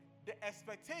the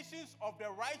expectations of the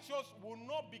righteous will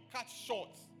not be cut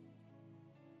short.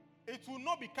 It will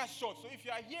not be cut short. So if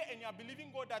you are here and you are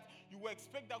believing God that you will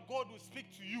expect that God will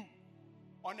speak to you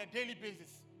on a daily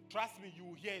basis, trust me, you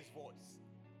will hear his voice.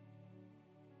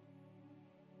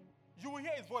 You will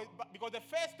hear his voice, because the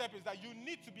first step is that you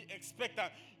need to be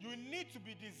expectant. You need to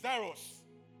be desirous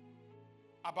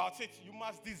about it. You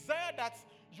must desire that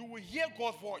you will hear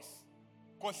God's voice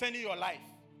concerning your life.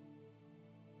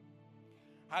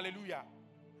 Hallelujah.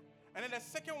 And then the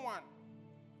second one.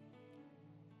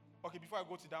 Okay, before I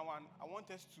go to that one, I want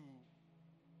us to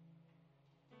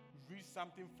read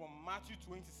something from Matthew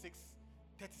 26,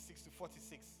 36 to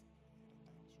 46.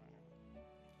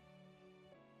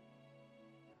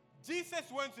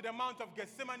 Jesus went to the Mount of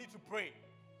Gethsemane to pray.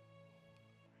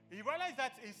 He realized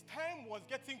that his time was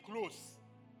getting close.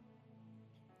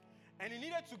 And he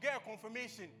needed to get a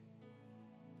confirmation.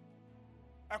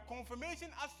 A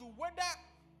confirmation as to whether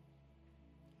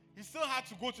he still had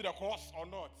to go to the cross or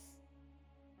not.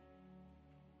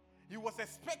 He was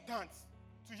expectant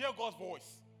to hear God's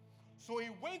voice. So he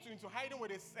went into hiding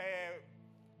with his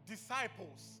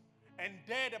disciples. And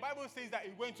there the Bible says that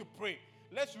he went to pray.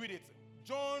 Let's read it.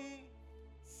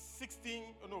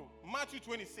 Matthew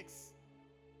 26.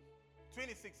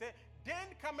 26.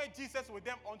 Then cometh Jesus with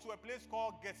them unto a place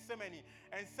called Gethsemane,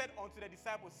 and said unto the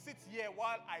disciples, sit here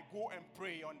while I go and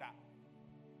pray yonder.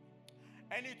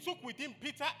 And he took with him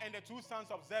Peter and the two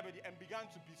sons of Zebedee, and began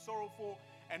to be sorrowful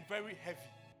and very heavy.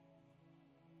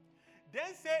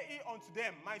 Then said he unto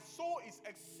them, my soul is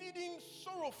exceeding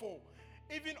sorrowful,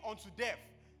 even unto death.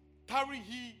 Tarry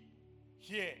ye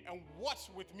here, and watch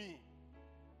with me.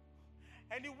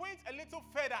 And he went a little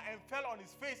further and fell on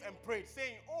his face and prayed,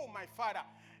 saying, oh, my Father,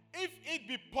 if it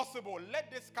be possible,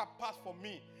 let this cup pass from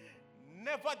me.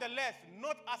 Nevertheless,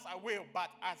 not as I will, but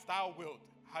as thou wilt.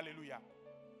 Hallelujah.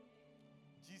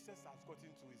 Jesus has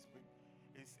gotten to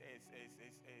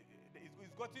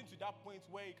he's gotten to that point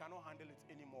where he cannot handle it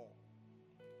anymore.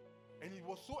 And he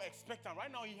was so expectant.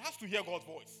 Right now, he has to hear God's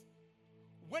voice.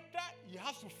 Whether he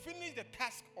has to finish the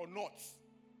task or not.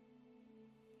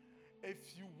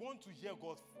 If you want to hear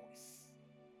God's voice,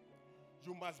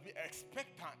 you must be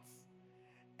expectant.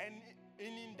 And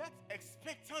in that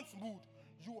expectant mood,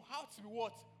 you have to be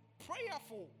what?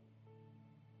 Prayerful.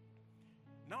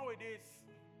 Nowadays,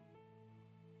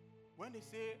 when they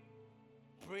say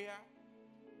prayer,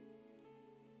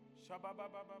 we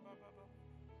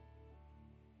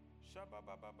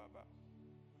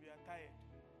are tired.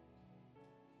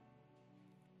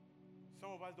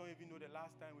 Some of us don't even know the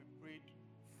last time we prayed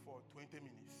for 20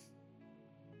 minutes.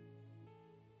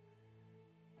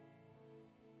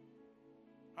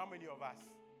 How many of us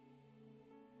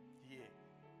here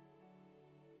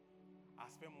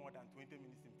have spent more than 20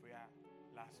 minutes in prayer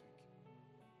last week?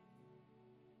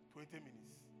 20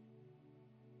 minutes.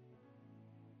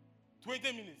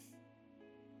 20 minutes.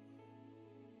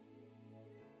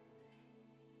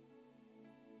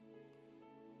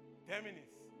 Ten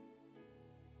minutes.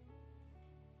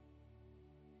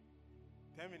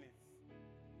 10 minutes.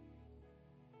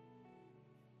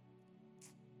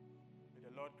 May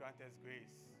the Lord grant us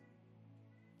grace.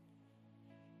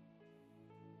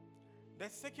 The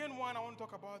second one I want to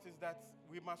talk about is that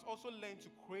we must also learn to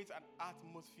create an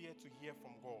atmosphere to hear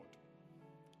from God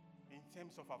in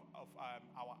terms of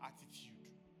our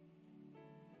attitude.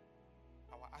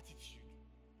 Our attitude.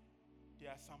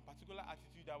 There are some particular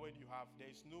attitude that when you have,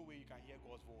 there is no way you can hear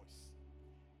God's voice.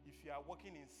 If you are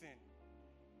walking in sin,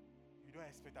 you don't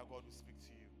expect that God will speak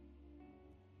to you.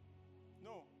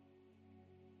 No.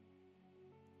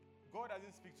 God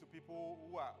doesn't speak to people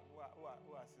who are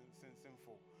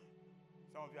sinful.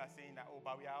 Some of you are saying that, oh,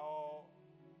 but we are all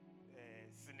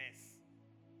sinners.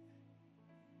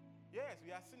 Yes,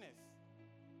 we are sinners.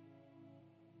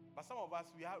 But some of us,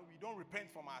 we don't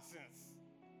repent from our sins.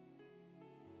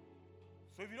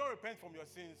 So if you don't repent from your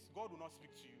sins, God will not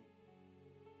speak to you.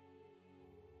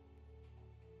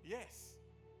 Yes.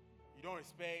 You don't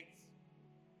respect.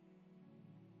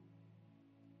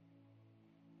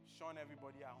 Shun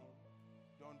everybody at home.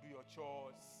 You don't do your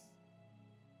chores.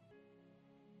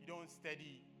 You don't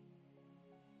study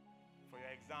for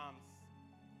your exams.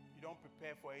 You don't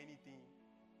prepare for anything.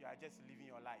 You are just living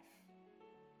your life.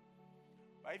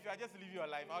 But if you are just living your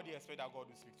life, how do you expect that God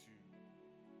will speak to you?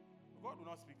 God will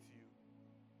not speak to you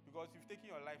because you've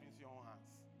taken your life into your own hands.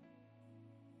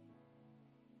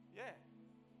 Yeah.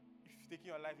 If you've taken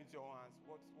your life into your own hands,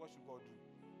 what should God do?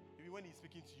 Maybe when He's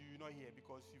speaking to you, you're not here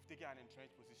because you've taken an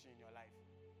entrenched position in your life.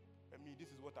 I mean,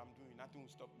 this is what I'm doing. Nothing will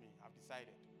stop me. I've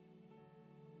decided.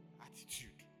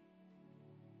 Attitude.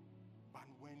 But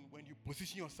when you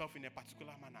position yourself in a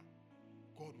particular manner,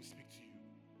 God will speak to you.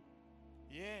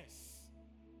 Yes.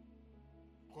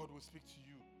 God will speak to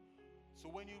you. So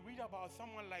when you read about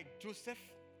someone like Joseph,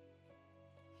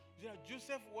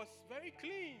 Joseph was very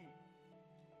clean.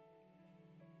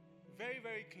 Very,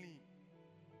 very clean.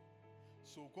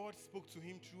 So God spoke to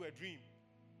him through a dream.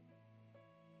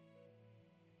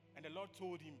 And the Lord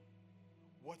told him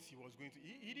what he was going to.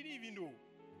 He didn't even know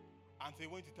until he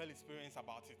went to tell his parents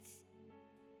about it.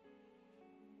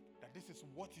 That this is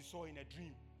what he saw in a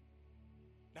dream.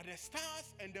 That the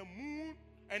stars and the moon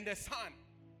and the sun,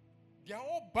 they are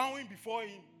all bowing before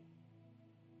him.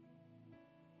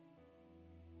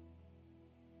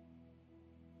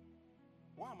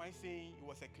 Why am I saying he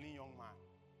was a clean young man?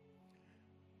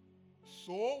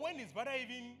 So when his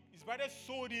brother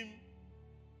sold him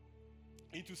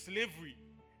into slavery,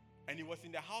 and he was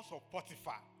in the house of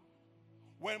Potiphar,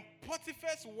 when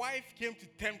Potiphar's wife came to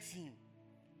tempt him,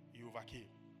 he overcame.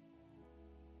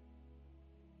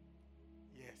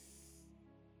 Yes.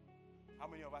 How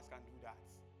many of us can do that?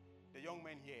 The young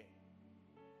men here.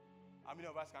 How many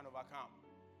of us can overcome?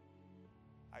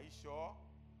 Are you sure?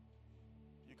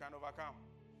 You can overcome.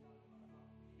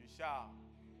 You shall.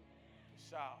 You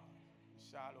shall. You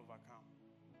shall overcome.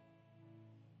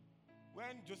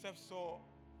 When Joseph saw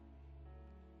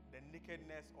the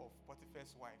nakedness of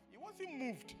Potiphar's wife, he wasn't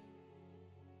moved.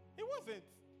 He wasn't.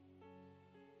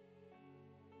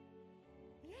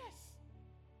 Yes.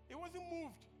 He wasn't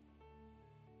moved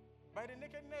by the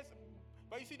nakedness.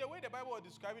 But you see, the way the Bible was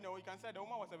describing her, you can say the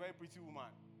woman was a very pretty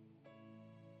woman.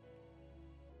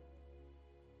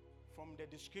 From the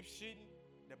description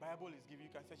the Bible is giving,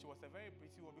 you can say she was a very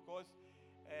pretty woman because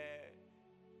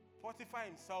Potiphar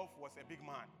himself was a big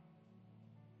man.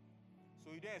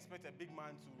 So you don't expect a big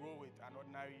man to roll with an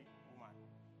ordinary woman.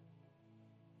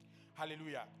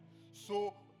 Hallelujah.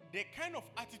 So the kind of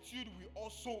attitude we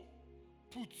also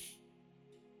put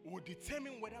will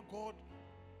determine whether God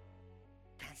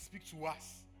can speak to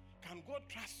us. Can God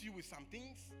trust you with some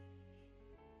things?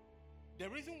 The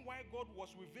reason why God was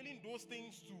revealing those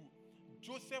things to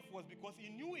Joseph was because he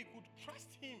knew he could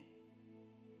trust him.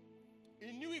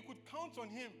 He knew he could count on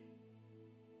him.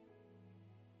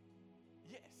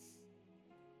 Yes.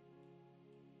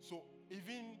 So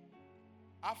even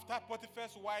after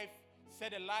Potiphar's wife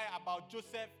said a lie about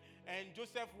Joseph and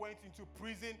Joseph went into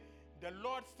prison, the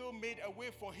Lord still made a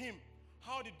way for him.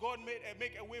 How did God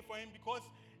make a way for him? Because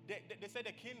they said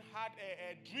the king had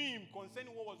a dream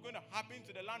concerning what was going to happen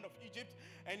to the land of Egypt,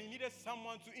 and he needed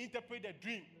someone to interpret the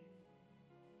dream.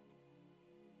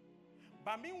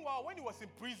 But meanwhile, when he was in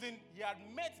prison, he had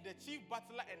met the chief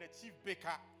butler and the chief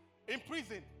baker in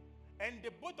prison. And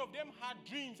both of them had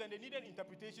dreams, and they needed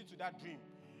interpretation to that dream.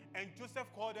 And Joseph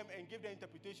called them and gave the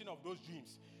interpretation of those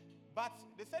dreams. But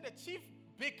they said the chief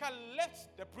baker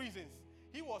left the prisons.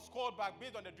 He was called back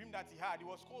based on the dream that he had. He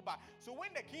was called back. So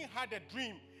when the king had a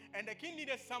dream, and the king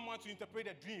needed someone to interpret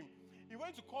the dream, he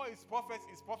went to call his prophets.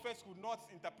 His prophets could not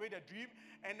interpret the dream.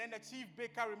 And then the chief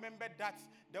baker remembered that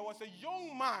there was a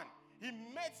young man he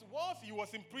met whilst he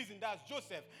was in prison. That's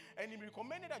Joseph. And he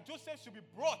recommended that Joseph should be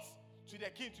brought to the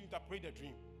king to interpret the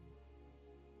dream.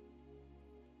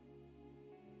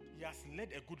 he has led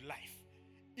a good life.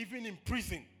 Even in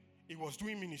prison, he was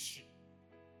doing ministry.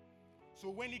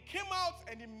 So when he came out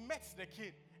and he met the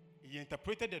king, he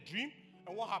interpreted the dream,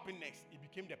 and what happened next? He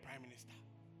became the prime minister.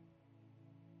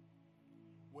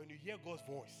 When you hear God's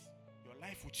voice, your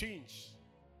life will change.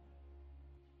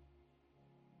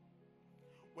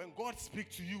 When God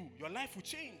speaks to you, your life will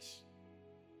change.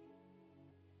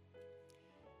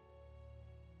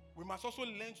 We must also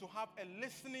learn to have a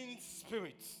listening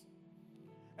spirit.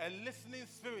 A listening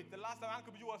spirit. The last time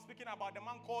Uncle Biju was speaking about the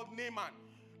man called Naaman.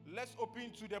 Let's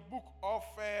open to the book of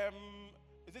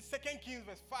is it 2 Kings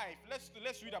verse 5.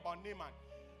 Let's read about Naaman.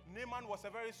 Naaman was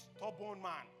a very stubborn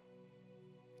man.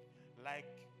 Like,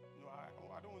 no,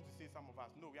 I don't want to say some of us.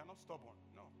 No, we are not stubborn.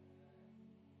 No.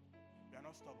 We are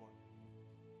not stubborn.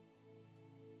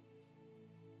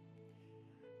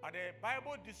 But the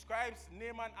Bible describes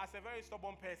Naaman as a very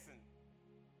stubborn person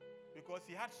because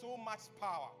he had so much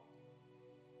power.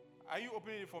 Are you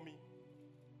opening it for me?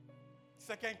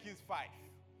 2 Kings 5.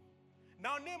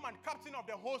 Now Naaman, captain of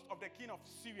the host of the king of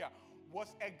Syria, was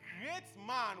a great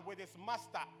man with his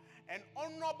master and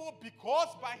honorable because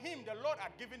by him the Lord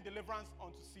had given deliverance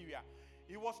unto Syria.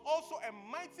 He was also a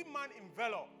mighty man in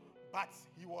valor, but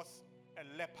he was a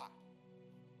leper.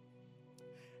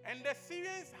 And the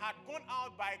Syrians had gone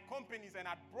out by companies and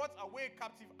had brought away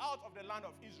captive out of the land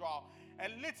of Israel a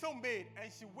little maid,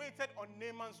 and she waited on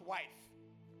Naaman's wife.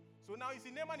 So now you see,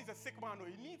 Naaman is a sick man.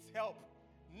 He needs help.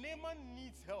 Naaman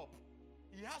needs help.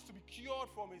 He has to be cured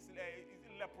from his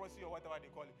leprosy or whatever they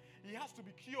call it. He has to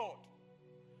be cured.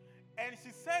 And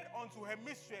she said unto her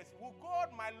mistress, will God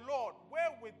my Lord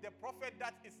wherewith the prophet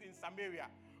that is in Samaria,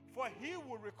 for he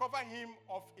will recover him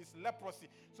of his leprosy.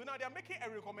 So now they are making a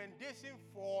recommendation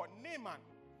for Naaman,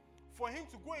 for him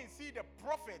to go and see the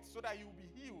prophet so that he will be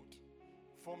healed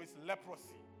from his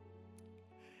leprosy.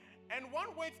 And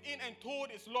one went in and told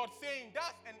his Lord, saying,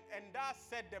 thus and thus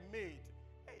said the maid.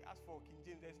 Hey, as for King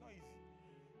James, it's not easy.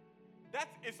 That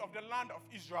is of the land of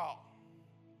Israel.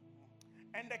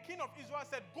 And the king of Israel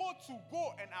said, go,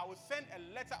 and I will send a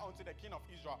letter unto the king of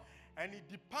Israel. And he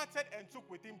departed and took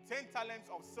with him 10 talents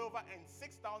of silver and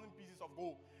 6,000 pieces of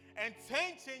gold and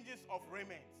 10 changes of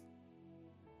raiment.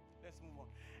 Let's move on.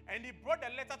 And he brought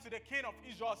the letter to the king of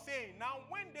Israel, saying, now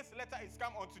when this letter is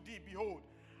come unto thee, behold,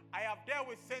 I have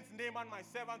therewith sent Naaman my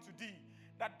servant to thee,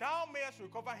 that thou mayest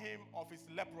recover him of his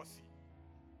leprosy.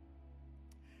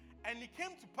 And it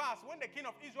came to pass, when the king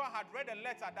of Israel had read the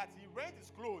letter, that he rent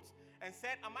his clothes and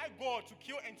said, am I God to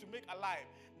kill and to make alive,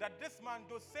 that this man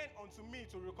does send unto me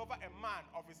to recover a man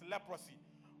of his leprosy?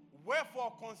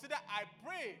 Wherefore consider, I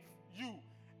pray you,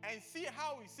 and see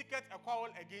how he seeketh a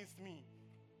quarrel against me.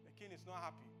 The king is not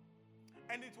happy.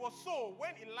 And it was so,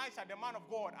 when Elisha, the man of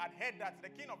God, had heard that the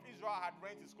king of Israel had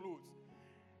rent his clothes,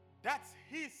 that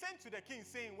he sent to the king,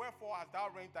 saying, wherefore hast thou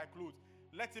rent thy clothes?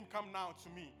 Let him come now to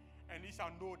me, and he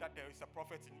shall know that there is a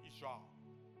prophet in Israel.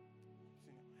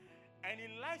 And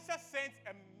Elisha sent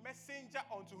a messenger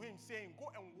unto him, saying,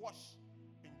 go and wash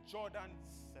in Jordan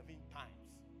 7 times,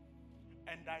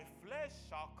 and thy flesh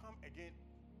shall come again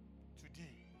to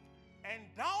thee, and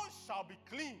thou shalt be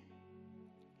clean.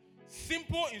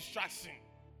 Simple instruction.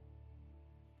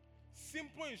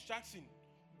 Simple instruction.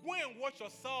 Go and wash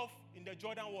yourself in the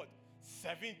Jordan what?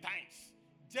 7 times.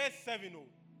 Just 7. Oh.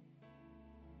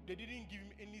 They didn't give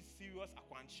him any serious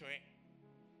akwanchwe.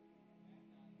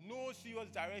 No serious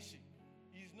direction.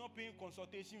 He's not paying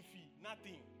consultation fee.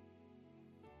 Nothing.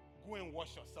 Go and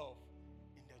wash yourself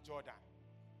in the Jordan.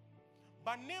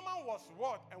 But Naaman was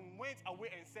wroth and went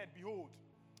away and said, behold,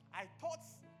 I thought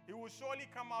he will surely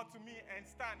come out to me and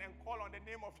stand and call on the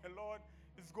name of the Lord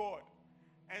his God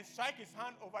and strike his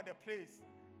hand over the place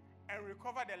and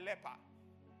recover the leper.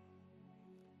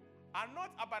 And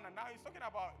not abandon. Now he's talking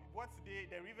about what the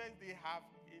rivers they have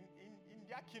in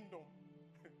their kingdom.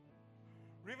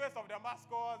 Rivers of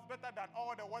Damascus, better than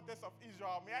all the waters of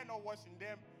Israel. May I not wash in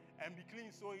them and be clean?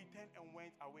 So he turned and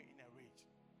went away in a rage.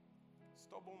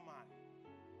 Stubborn man.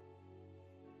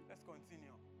 Let's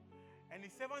continue. And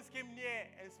his servants came near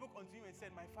and spoke unto him and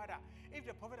said, my father, if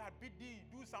the prophet had bid thee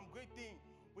do some great thing,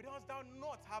 wouldst thou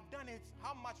not have done it?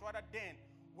 How much rather then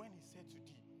when he said to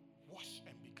thee, wash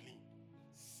and be clean?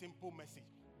 Simple message.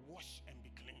 Wash and be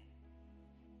clean.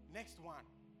 Next one.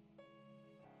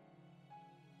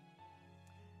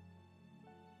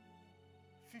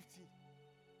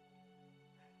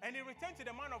 And he returned to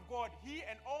the man of God, he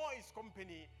and all his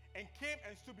company, and came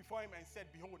and stood before him and said,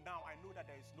 behold, now I know that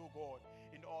there is no God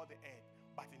in all the earth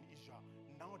but in Israel.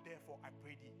 Now therefore I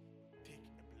pray thee, take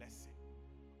a blessing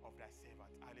of thy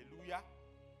servant. Hallelujah.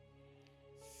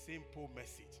 Simple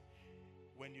message.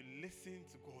 When you listen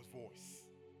to God's voice,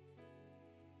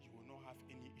 you will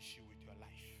issue with your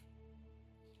life.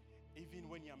 Even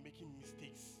when you are making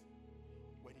mistakes,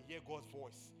 when you hear God's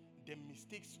voice, the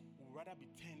mistakes will rather be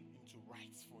turned into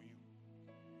rights for you.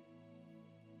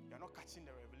 You are not catching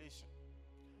the revelation.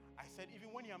 I said, even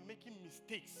when you are making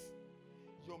mistakes,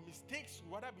 your mistakes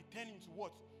will rather be turned into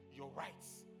what? Your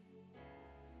rights.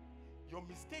 Your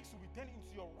mistakes will be turned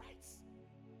into your rights.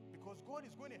 Because God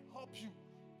is going to help you.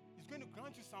 He's going to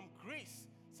grant you some grace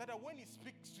so that when He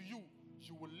speaks to you,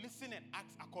 you will listen and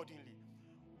act accordingly.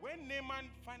 When Naaman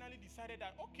finally decided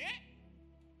that, okay,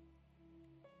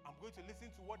 I'm going to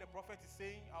listen to what the prophet is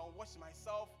saying. I'll wash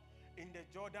myself in the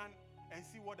Jordan and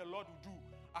see what the Lord will do.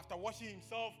 After washing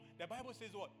himself, the Bible says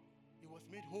what? He was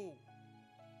made whole.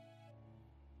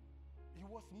 He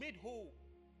was made whole.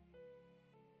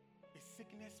 His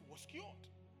sickness was cured.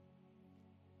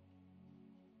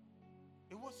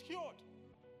 It was cured.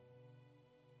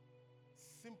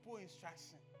 Simple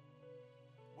instruction.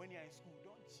 When you're in school,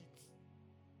 don't cheat.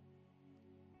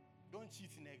 Don't cheat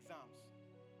in exams.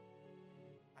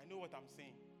 I know what I'm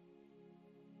saying.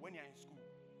 When you're in school,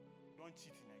 don't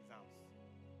cheat in exams.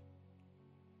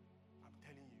 I'm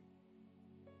telling you.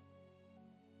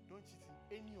 Don't cheat in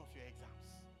any of your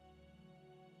exams.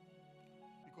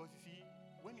 Because you see,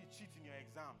 when you cheat in your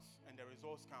exams and the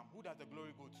results come, who does the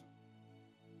glory go to?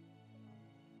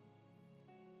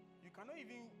 You cannot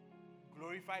even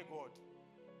glorify God.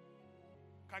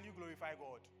 Can you glorify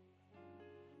God?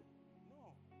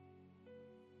 No.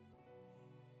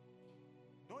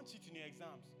 Don't cheat in your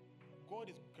exams. God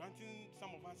is granting some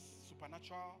of us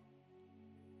supernatural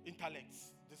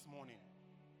intellects this morning.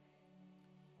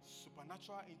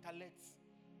 Supernatural intellect,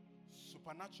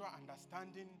 supernatural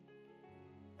understanding,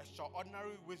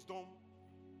 extraordinary wisdom,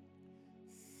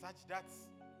 such that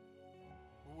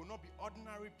we will not be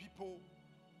ordinary people.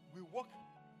 We walk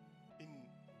in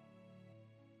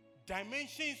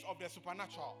dimensions of the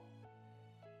supernatural.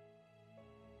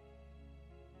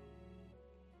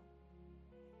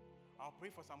 I'll pray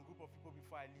for some group of people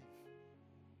before I leave.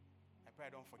 I pray I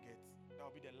don't forget. That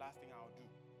will be the last thing I'll do.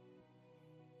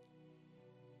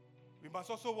 We must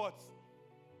also what?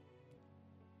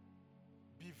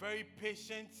 Be very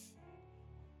patient.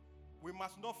 We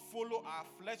must not follow our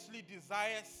fleshly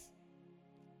desires.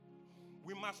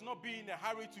 We must not be in a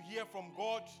hurry to hear from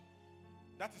God.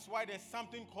 That is why there's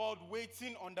something called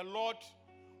waiting on the Lord.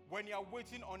 When you are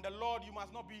waiting on the Lord, you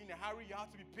must not be in a hurry. You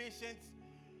have to be patient.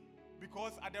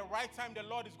 Because at the right time, the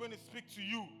Lord is going to speak to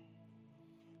you.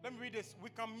 Let me read this.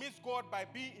 We can miss God by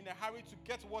being in a hurry to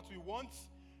get what we want.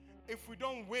 If we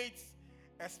don't wait,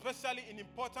 especially in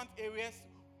important areas,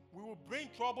 we will bring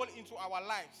trouble into our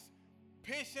lives.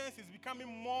 Patience is becoming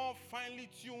more finely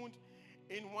tuned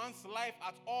in one's life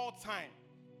at all time.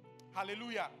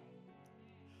 Hallelujah.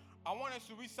 I want us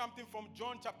to read something from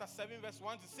John chapter 7, verse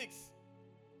 1 to 6.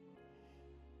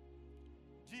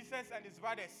 Jesus and his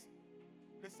brothers,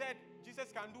 they said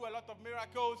Jesus can do a lot of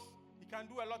miracles. He can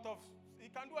do a lot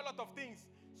of things.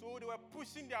 So they were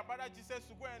pushing their brother Jesus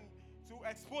to go and to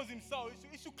expose himself.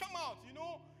 He should come out, you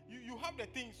know. You have the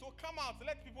thing, so come out.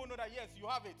 Let people know that, yes, you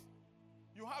have it.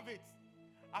 You have it.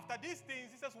 After these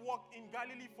things, Jesus walked in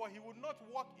Galilee, for he would not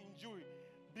walk in Jewry,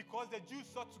 because the Jews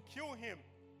sought to kill him.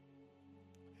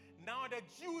 Now the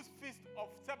Jews' feast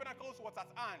of tabernacles was at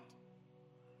hand.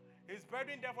 His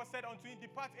brethren therefore said unto him,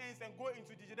 Depart hence and go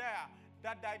into Judea,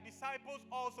 that thy disciples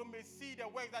also may see the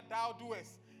work that thou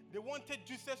doest. They wanted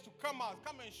Jesus to come out,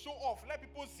 come and show off. Let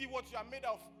people see what you are made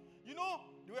of. You know,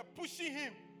 they were pushing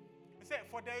him. He said,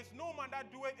 For there is no man that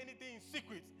doeth anything in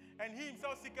secret, and he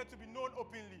himself seeketh to be known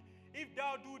openly. If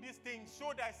thou do these things,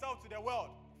 show thyself to the world.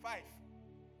 5.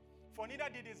 For neither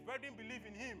did his brethren believe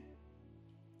in him.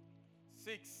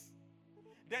 6.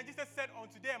 Then Jesus said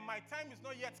unto them, My time is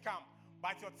not yet come,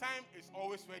 but your time is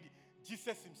always ready.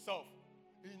 Jesus himself,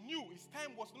 he knew his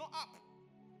time was not up.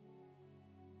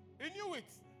 He knew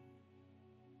it.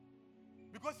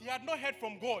 Because he had not heard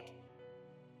from God.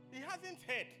 He hasn't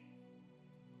heard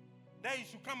that he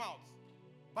should come out.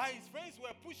 But his friends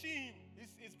were pushing him,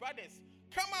 his brothers.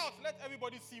 Come out, let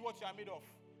everybody see what you are made of.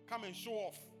 Come and show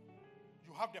off.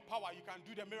 You have the power, you can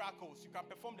do the miracles, you can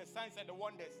perform the signs and the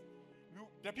wonders.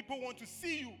 The people want to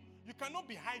see you. You cannot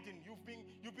be hiding. You've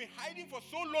been hiding for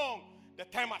so long. The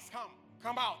time has come.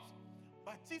 Come out.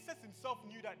 But Jesus himself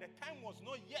knew that the time was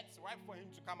not yet right for him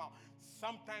to come out.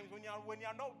 Sometimes when you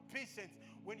are not patient,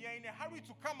 when you are in a hurry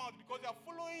to come out because you are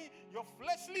following your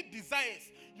fleshly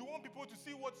desires, you want people to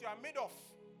see what you are made of.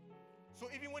 So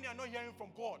even when you are not hearing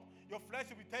from God, your flesh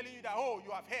will be telling you that, oh,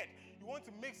 you have heard. You want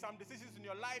to make some decisions in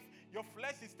your life. Your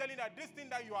flesh is telling you that this thing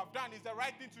that you have done is the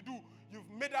right thing to do. You've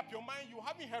made up your mind. You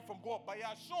haven't heard from God, but you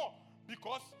are sure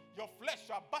Because your flesh,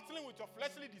 you are battling with your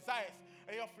fleshly desires.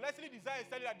 And your fleshly desires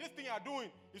tell you that this thing you are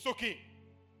doing is okay.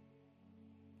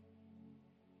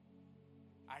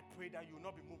 I pray that you will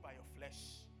not be moved by your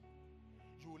flesh.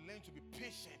 You will learn to be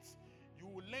patient. You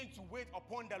will learn to wait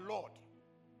upon the Lord.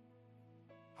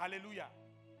 Hallelujah.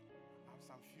 I have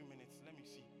some few minutes. Let me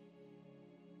see.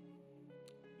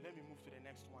 Let me move to the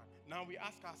next one. Now we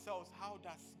ask ourselves, how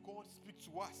does God speak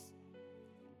to us?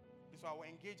 So I will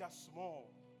engage us small.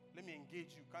 Let me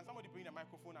engage you. Can somebody bring the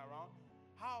microphone around?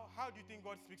 How do you think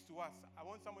God speaks to us? I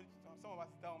want some of us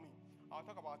to tell me. I'll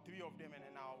talk about 3 of them and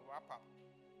then I'll wrap up.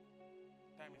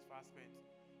 Time is fast spent.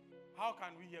 How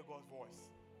can we hear God's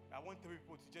voice? I want 3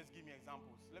 people to just give me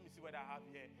examples. Let me see what I have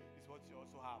here is what you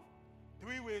also have.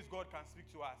 3 ways God can speak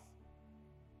to us.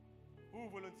 Who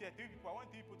will volunteer? 3 people. I want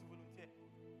 3 people to volunteer.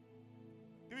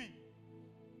 3.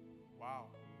 Wow.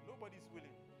 Nobody's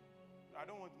willing. I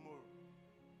don't want more.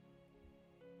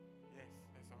 Yes,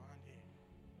 there's a hand here.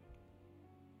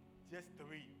 Just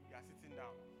 3. You are sitting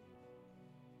down.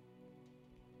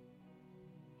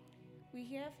 We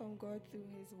hear from God through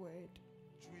His word.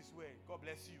 Through His word. God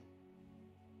bless you.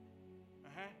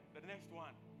 The next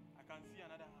one. I can see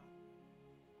another hand.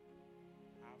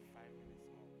 I have 5 minutes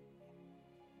more.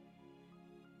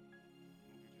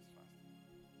 We'll do this fast.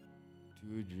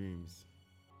 True dreams.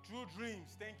 True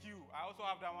dreams. Thank you. I also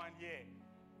have that one here.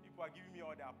 People are giving me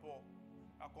all their pour.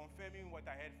 Are confirming what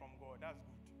I heard from God. That's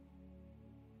good.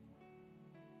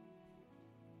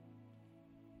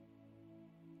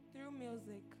 Through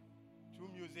music. Through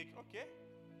music. Okay.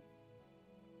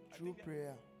 True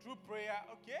prayer. Through prayer.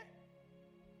 Okay.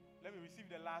 Let me receive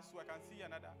the last one. I can see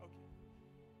another. Okay.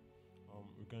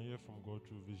 We can hear from God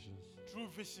through visions. Through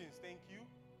visions. Thank you.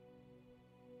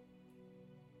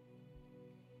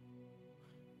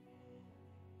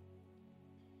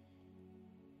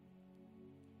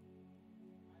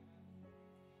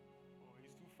 Oh,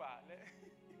 it's too far.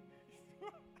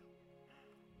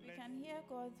 We can hear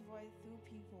God's voice through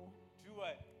people. Through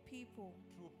what? People.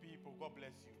 Through people. God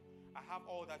bless you. I have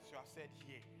all that you have said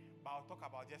here, but I'll talk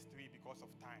about just 3 because of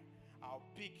time. I'll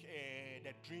pick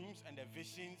the dreams and the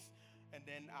visions, and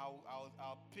then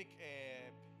I'll pick.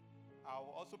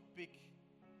 I'll also pick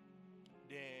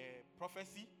the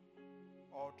prophecy,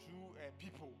 or through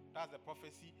people. That's the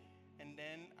prophecy, and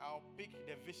then I'll pick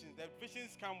the visions. The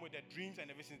visions come with the dreams and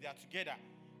the visions. They are together.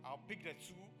 I'll pick the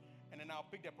 2, and then I'll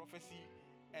pick the prophecy,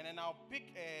 and then I'll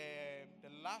pick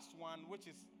the last one, which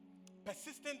is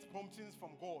persistent promptings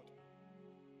from God.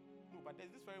 No, but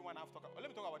there's this very one I've talked about. Let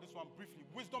me talk about this one briefly.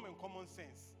 Wisdom and common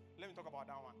sense. Let me talk about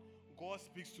that one. God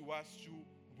speaks to us through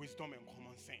wisdom and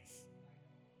common sense.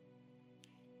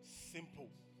 Simple.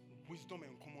 Wisdom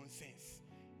and common sense.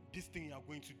 This thing you are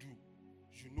going to do,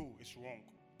 you know it's wrong,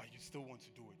 but you still want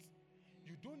to do it.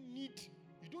 You don't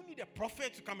need a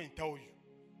prophet to come and tell you.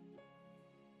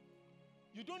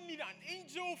 You don't need an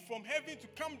angel from heaven to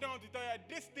come down to tell you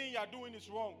this thing you are doing is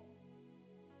wrong.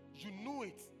 You know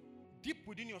it deep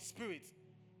within your spirit.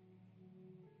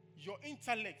 Your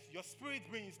intellect, your spirit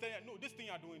brain is telling you, no, this thing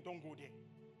you are doing, don't go there.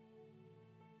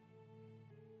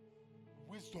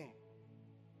 Wisdom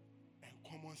and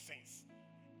common sense.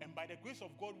 And by the grace of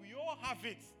God, we all have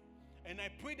it. And I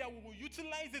pray that we will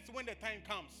utilize it when the time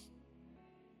comes.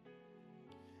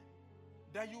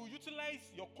 That you will utilize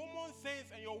your common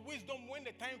sense and your wisdom when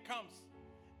the time comes.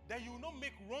 That you will not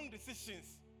make wrong decisions.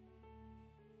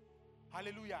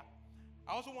 Hallelujah.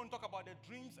 I also want to talk about the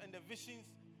dreams and the visions.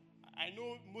 I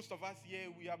know most of us here,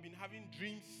 we have been having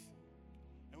dreams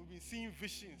and we've been seeing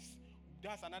visions.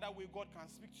 That's another way God can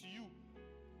speak to you.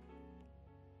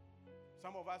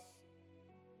 Some of us,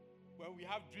 when we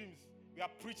have dreams, we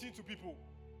are preaching to people.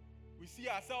 We see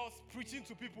ourselves preaching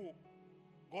to people.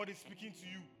 God is speaking to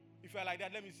you. If you are like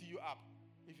that, let me see you up.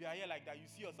 If you are here like that, you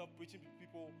see yourself preaching to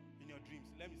people in your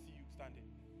dreams. Let me see you standing.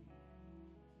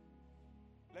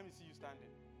 Let me see you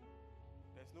standing.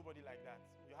 There's nobody like that.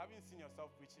 You haven't seen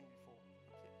yourself preaching before.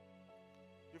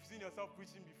 Okay. You've seen yourself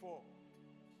preaching before.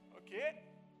 Okay.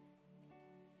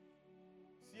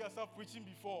 See yourself preaching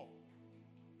before.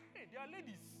 Hey, they are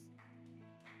ladies.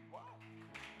 Wow.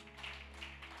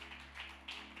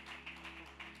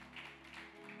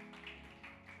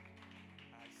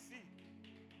 I see.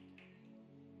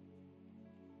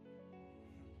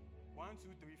 1,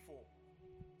 2, 3, 4.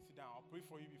 Sit down. I'll pray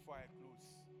for you before I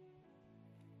close.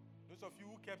 Those of you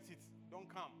who kept it, don't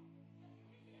come.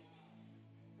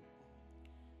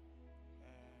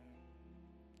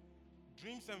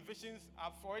 Dreams and visions.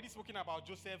 I've already spoken about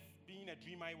Joseph being a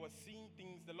dreamer. He was seeing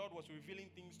things. The Lord was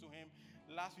revealing things to him.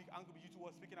 Last week, Uncle Bijutu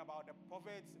was speaking about the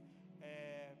prophets.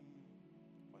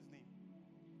 What's his name?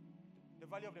 The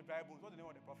Valley of the Dry Bones. What's the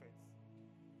name of the prophets?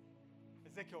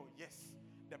 Ezekiel, yes,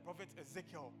 the prophet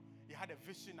Ezekiel, he had a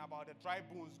vision about the dry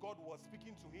bones. God was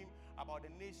speaking to him about the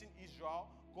nation Israel.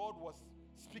 God was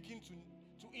speaking to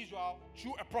Israel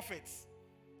through a prophet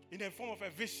in the form of a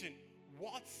vision.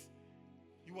 What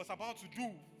he was about to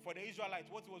do for the Israelites,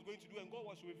 what he was going to do, and God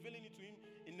was revealing it to him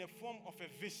in the form of a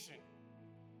vision.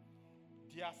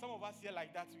 There are some of us here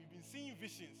like that. We've been seeing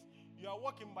visions. You are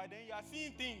walking by then, you are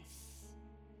seeing things.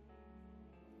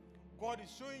 God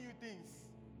is showing you things.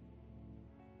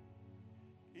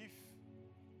 If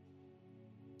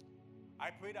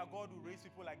I pray that God will raise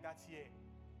people like that here,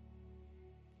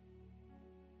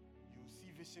 you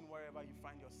see vision wherever you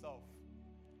find yourself.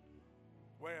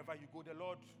 Wherever you go, the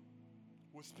Lord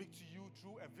will speak to you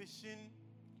through a vision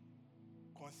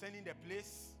concerning the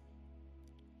place.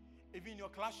 Even in your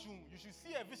classroom, you should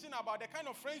see a vision about the kind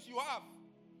of friends you have.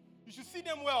 You should see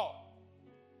them well.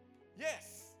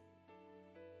 Yes.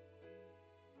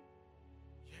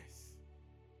 Yes.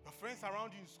 Your friends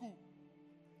around you in school,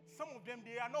 some of them,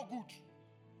 they are not good.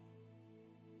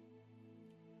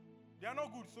 They are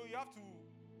not good, so you have to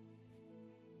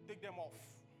take them off.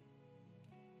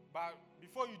 But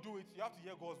before you do it, you have to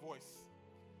hear God's voice.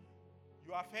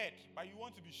 You have heard, but you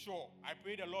want to be sure. I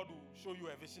pray the Lord will show you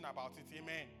a vision about it.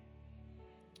 Amen.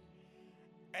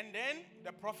 And then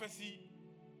the prophecy.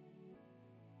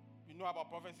 You know about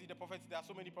prophecy. The prophets, there are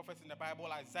so many prophets in the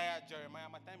Bible. Isaiah, Jeremiah.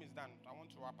 My time is done. I want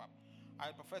to wrap up.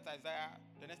 I prophet Isaiah.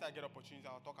 The next time I get opportunity,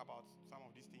 I'll talk about some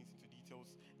of these things into details.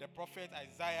 The prophet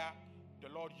Isaiah, the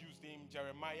Lord used him.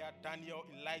 Jeremiah, Daniel,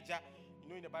 Elijah. You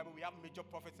know, in the Bible, we have major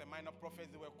prophets and minor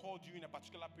prophets. They were called during a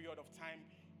particular period of time.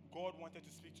 God wanted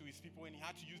to speak to his people, and he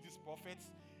had to use these prophets,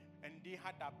 and they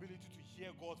had the ability to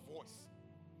hear God's voice.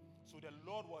 So the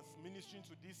Lord was ministering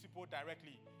to these people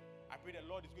directly. I pray the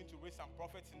Lord is going to raise some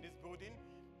prophets in this building.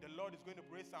 The Lord is going to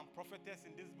raise some prophetess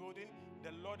in this building.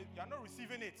 The Lord, you are not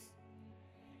receiving it.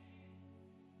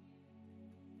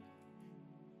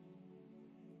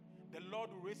 The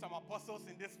Lord will raise some apostles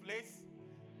in this place.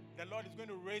 The Lord is going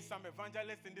to raise some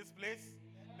evangelists in this place.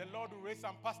 The Lord will raise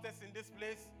some pastors in this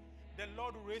place. The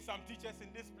Lord will raise some teachers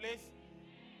in this place.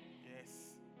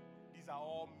 Yes, these are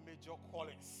all major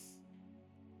callings.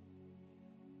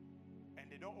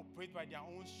 And they don't operate by their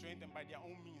own strength and by their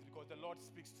own means, because the Lord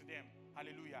speaks to them.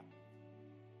 Hallelujah.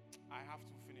 I have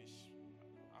to finish.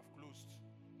 I've closed.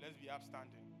 Let's be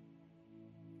upstanding.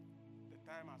 The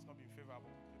time has not been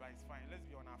favorable, but it's fine. Let's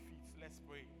be on our feet. Let's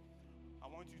pray. I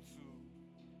want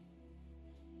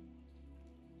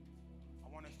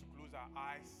us to close our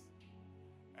eyes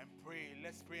and pray.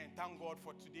 Let's pray and thank God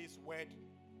for today's word.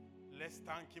 Let's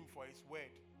thank him for his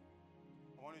word.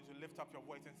 I want you to lift up your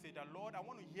voice and say that, Lord, I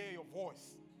want to hear your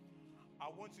voice. I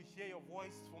want to hear your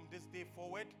voice from this day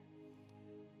forward.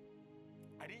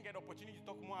 I didn't get the opportunity to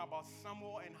talk more about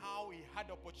Samuel and how he had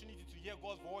the opportunity to hear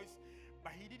God's voice,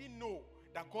 but he didn't know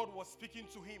that God was speaking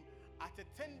to him. At a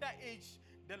tender age,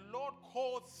 the Lord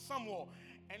called Samuel,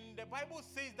 and the Bible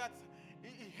says that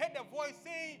he heard a voice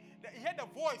saying that he heard a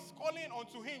voice calling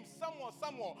unto him, Samuel,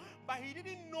 Samuel, but he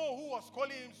didn't know who was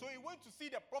calling him. So he went to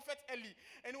see the prophet Eli,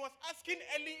 and he was asking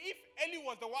Eli if Eli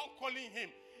was the one calling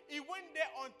him. He went there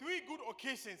on 3 good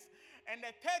occasions, and the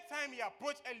 3rd time he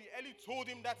approached Eli, Eli told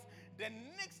him that the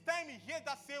next time he hears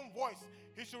that same voice,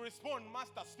 he should respond,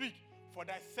 Master, speak, for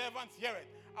thy servant heareth.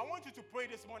 I want you to pray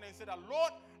this morning and say that,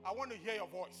 Lord, I want to hear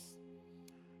your voice.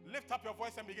 Lift up your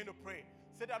voice and begin to pray.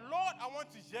 Say that, Lord, I want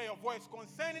to hear your voice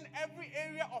concerning every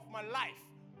area of my life.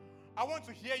 I want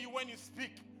to hear you when you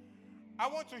speak. I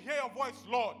want to hear your voice,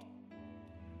 Lord.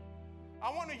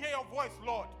 I want to hear your voice,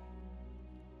 Lord.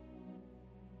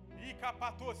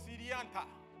 Ikapato sirianta.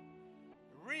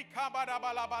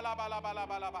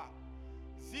 Rikabadabalabalabalabalaba.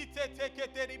 Zite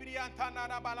tekete ribrianta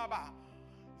narabalaba.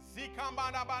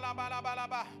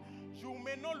 Zikambadabalabalaba. You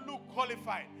may not look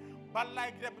qualified, but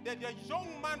like the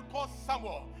young man called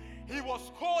Samuel, he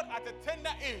was called at a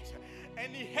tender age,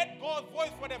 and he heard God's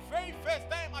voice for the very first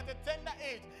time at a tender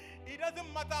age. It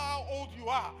doesn't matter how old you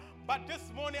are, but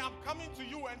this morning I'm coming to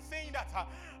you and saying that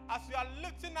as we are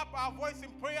lifting up our voice in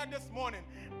prayer this morning,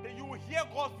 that you will hear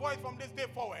God's voice from this day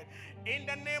forward. In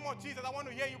the name of Jesus, I want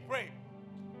to hear you pray.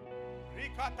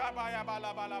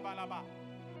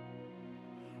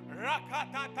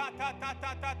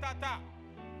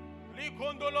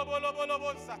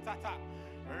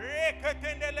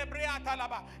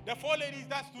 The 4 ladies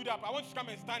that stood up, I want you to come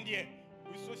and stand here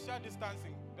with social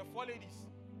distancing. The 4 ladies.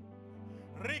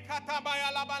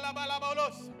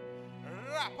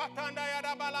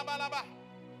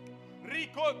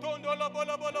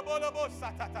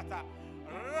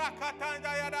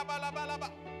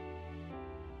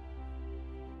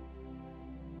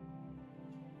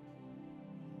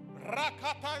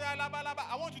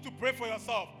 I want you to pray for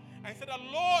yourself and say that,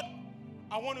 Lord,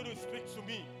 I want you to speak to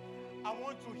me. I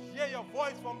want to hear your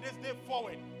voice from this day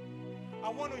forward. I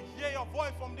want to hear your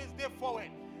voice from this day forward.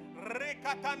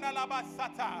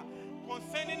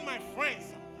 Concerning my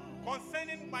friends,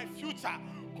 concerning my future,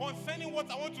 concerning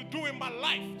what I want to do in my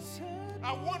life.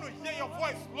 I want to hear your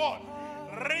voice, Lord.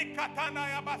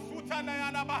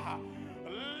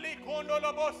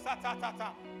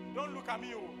 Don't look at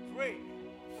me, pray.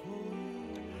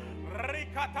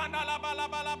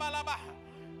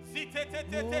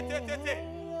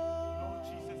 Lord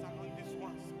Jesus, anoint these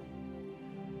ones.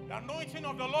 The anointing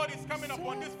of the Lord is coming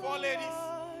upon these four ladies.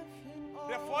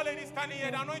 The four ladies standing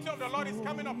here, the anointing of the Lord is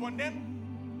coming upon them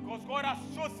because God has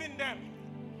chosen them.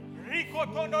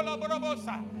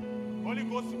 Holy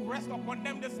Ghost, rest upon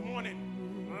them this morning.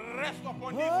 Rest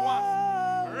upon these ones.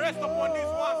 Rest upon these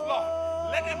ones, Lord.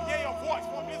 Let them hear your voice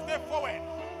from this day forward.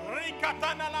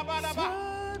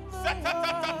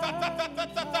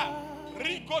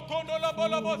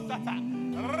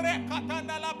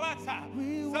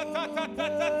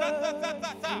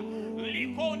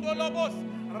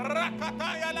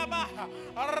 Rakataya labaha,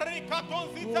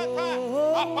 rikaton zitata,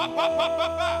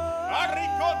 apapapapapa,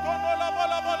 arikotono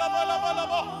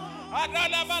labolabolabolabolabolabo,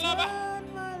 adalabalaba,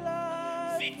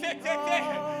 zitetete,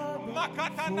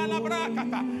 makatana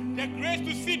labrakata. The grace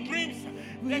to see dreams,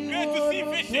 the grace to see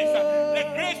visions, the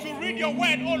grace to read your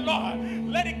word, oh Lord.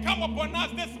 Let it come upon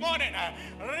us this morning.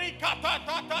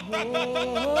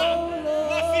 Rikatatatatatatata,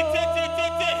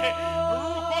 masitetete,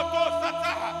 rukoto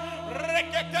sata.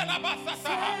 Reketela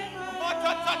basasa,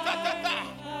 matatatata.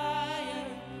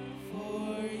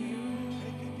 For you,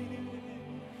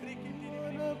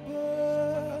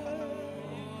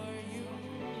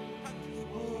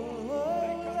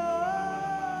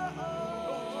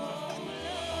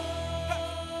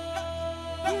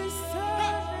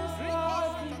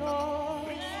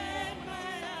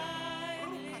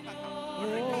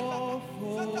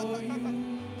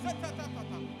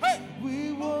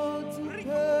 we want to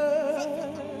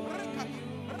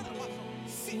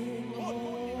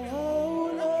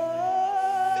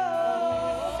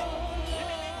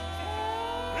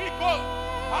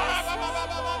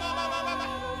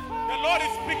The Lord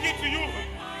is speaking to you.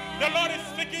 The Lord is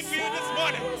speaking to you this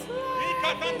morning.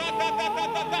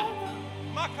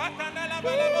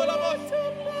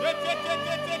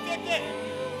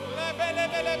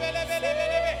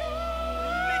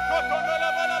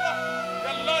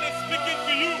 The Lord is speaking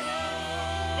to you.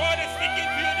 God is speaking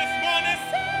to you this morning.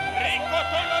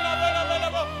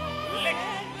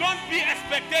 Don't be a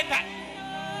spectator.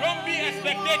 Don't be a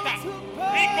spectator.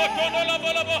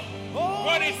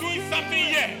 God is doing something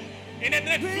here in the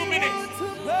next 2 minutes.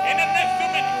 In the next 2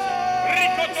 minutes.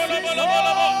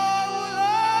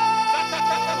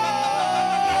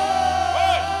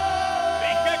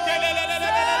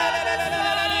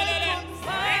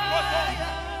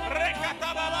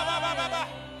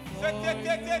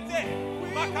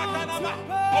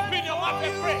 Open your mouth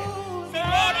and pray. Say,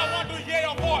 Lord, I want to hear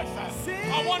your voice. I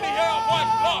want to hear your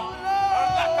voice, Lord.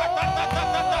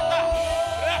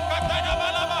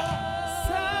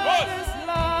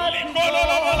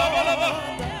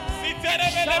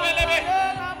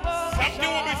 Something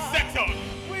will be settled.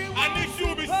 An issue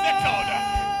will be settled.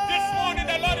 This morning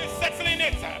the Lord is settling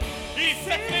it. He is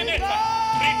settling it.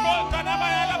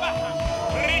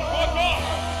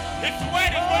 His word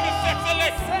is going to settle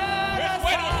it. His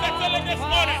word will settle it this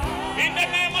morning. In the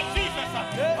name of Jesus.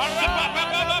 The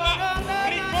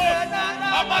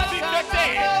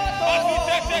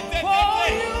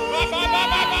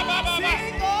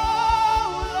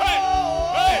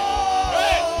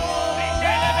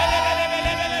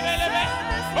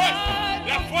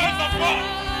voice of God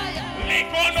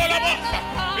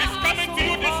is coming to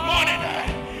you this morning.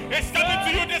 It's coming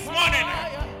to you this morning.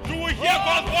 You will hear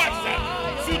God's voice.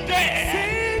 Today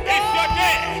is your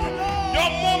day. Your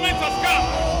moment has come.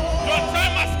 Your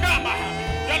time has come.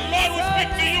 The Lord will speak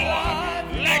to you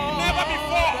like never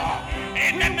before.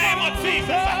 In the name of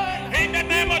Jesus. In the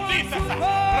name of Jesus.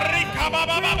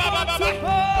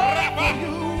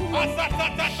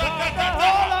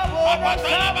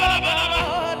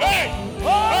 Hey!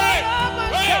 Hey!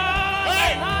 Hey!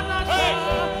 Hey!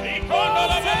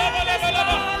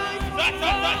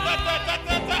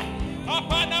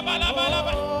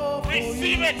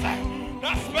 Receive it.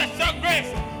 That special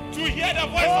grace to hear the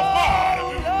voice of God.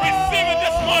 Receive it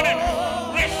this morning.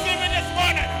 Receive it this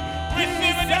morning.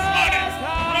 Receive it this morning.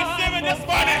 Receive it this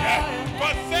morning.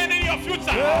 Concerning your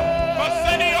future,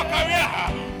 concerning your career,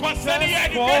 concerning your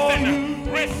education,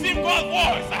 receive God's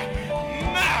voice.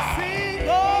 Now.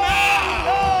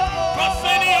 Now.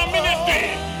 Concerning your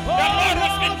ministry, the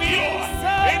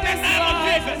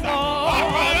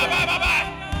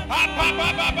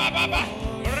Rapapapapapapa.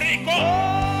 Rico.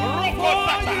 Roko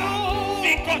sata.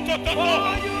 Siko tototo.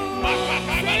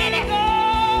 Mapakabalaba.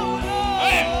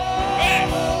 Hey. Hey.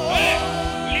 Hey.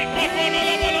 Liko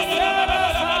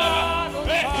bololobolobolobolobolobolobo.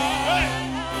 Hey. Hey.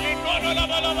 Liko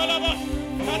bololobolobolobolobo.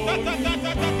 Ta ta ta ta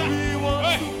ta ta ta.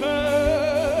 Hey.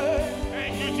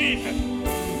 Thank you, Jesus.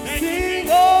 Thank you,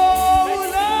 Jesus.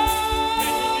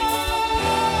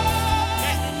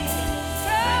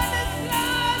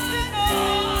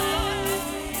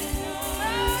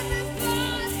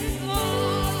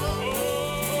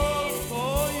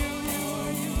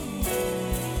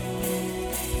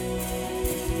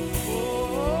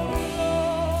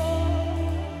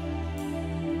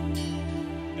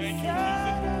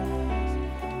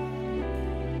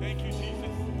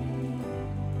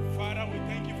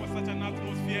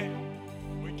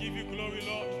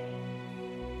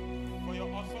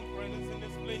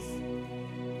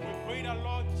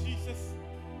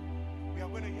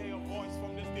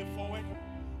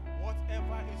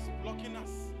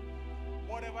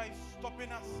 Whatever is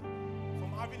stopping us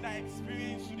from having that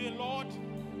experience today, Lord,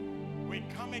 we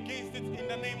come against it in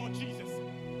the name of Jesus.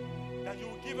 That you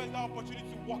will give us the opportunity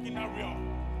to walk in that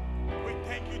realm. We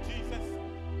thank you, Jesus.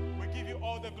 We give you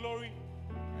all the glory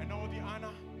and all the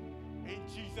honor in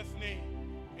Jesus' name.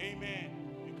 Amen.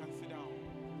 You can sit down.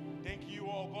 Thank you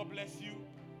all. God bless you.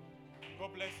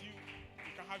 God bless you.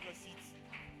 You can have your seats.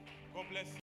 God bless you.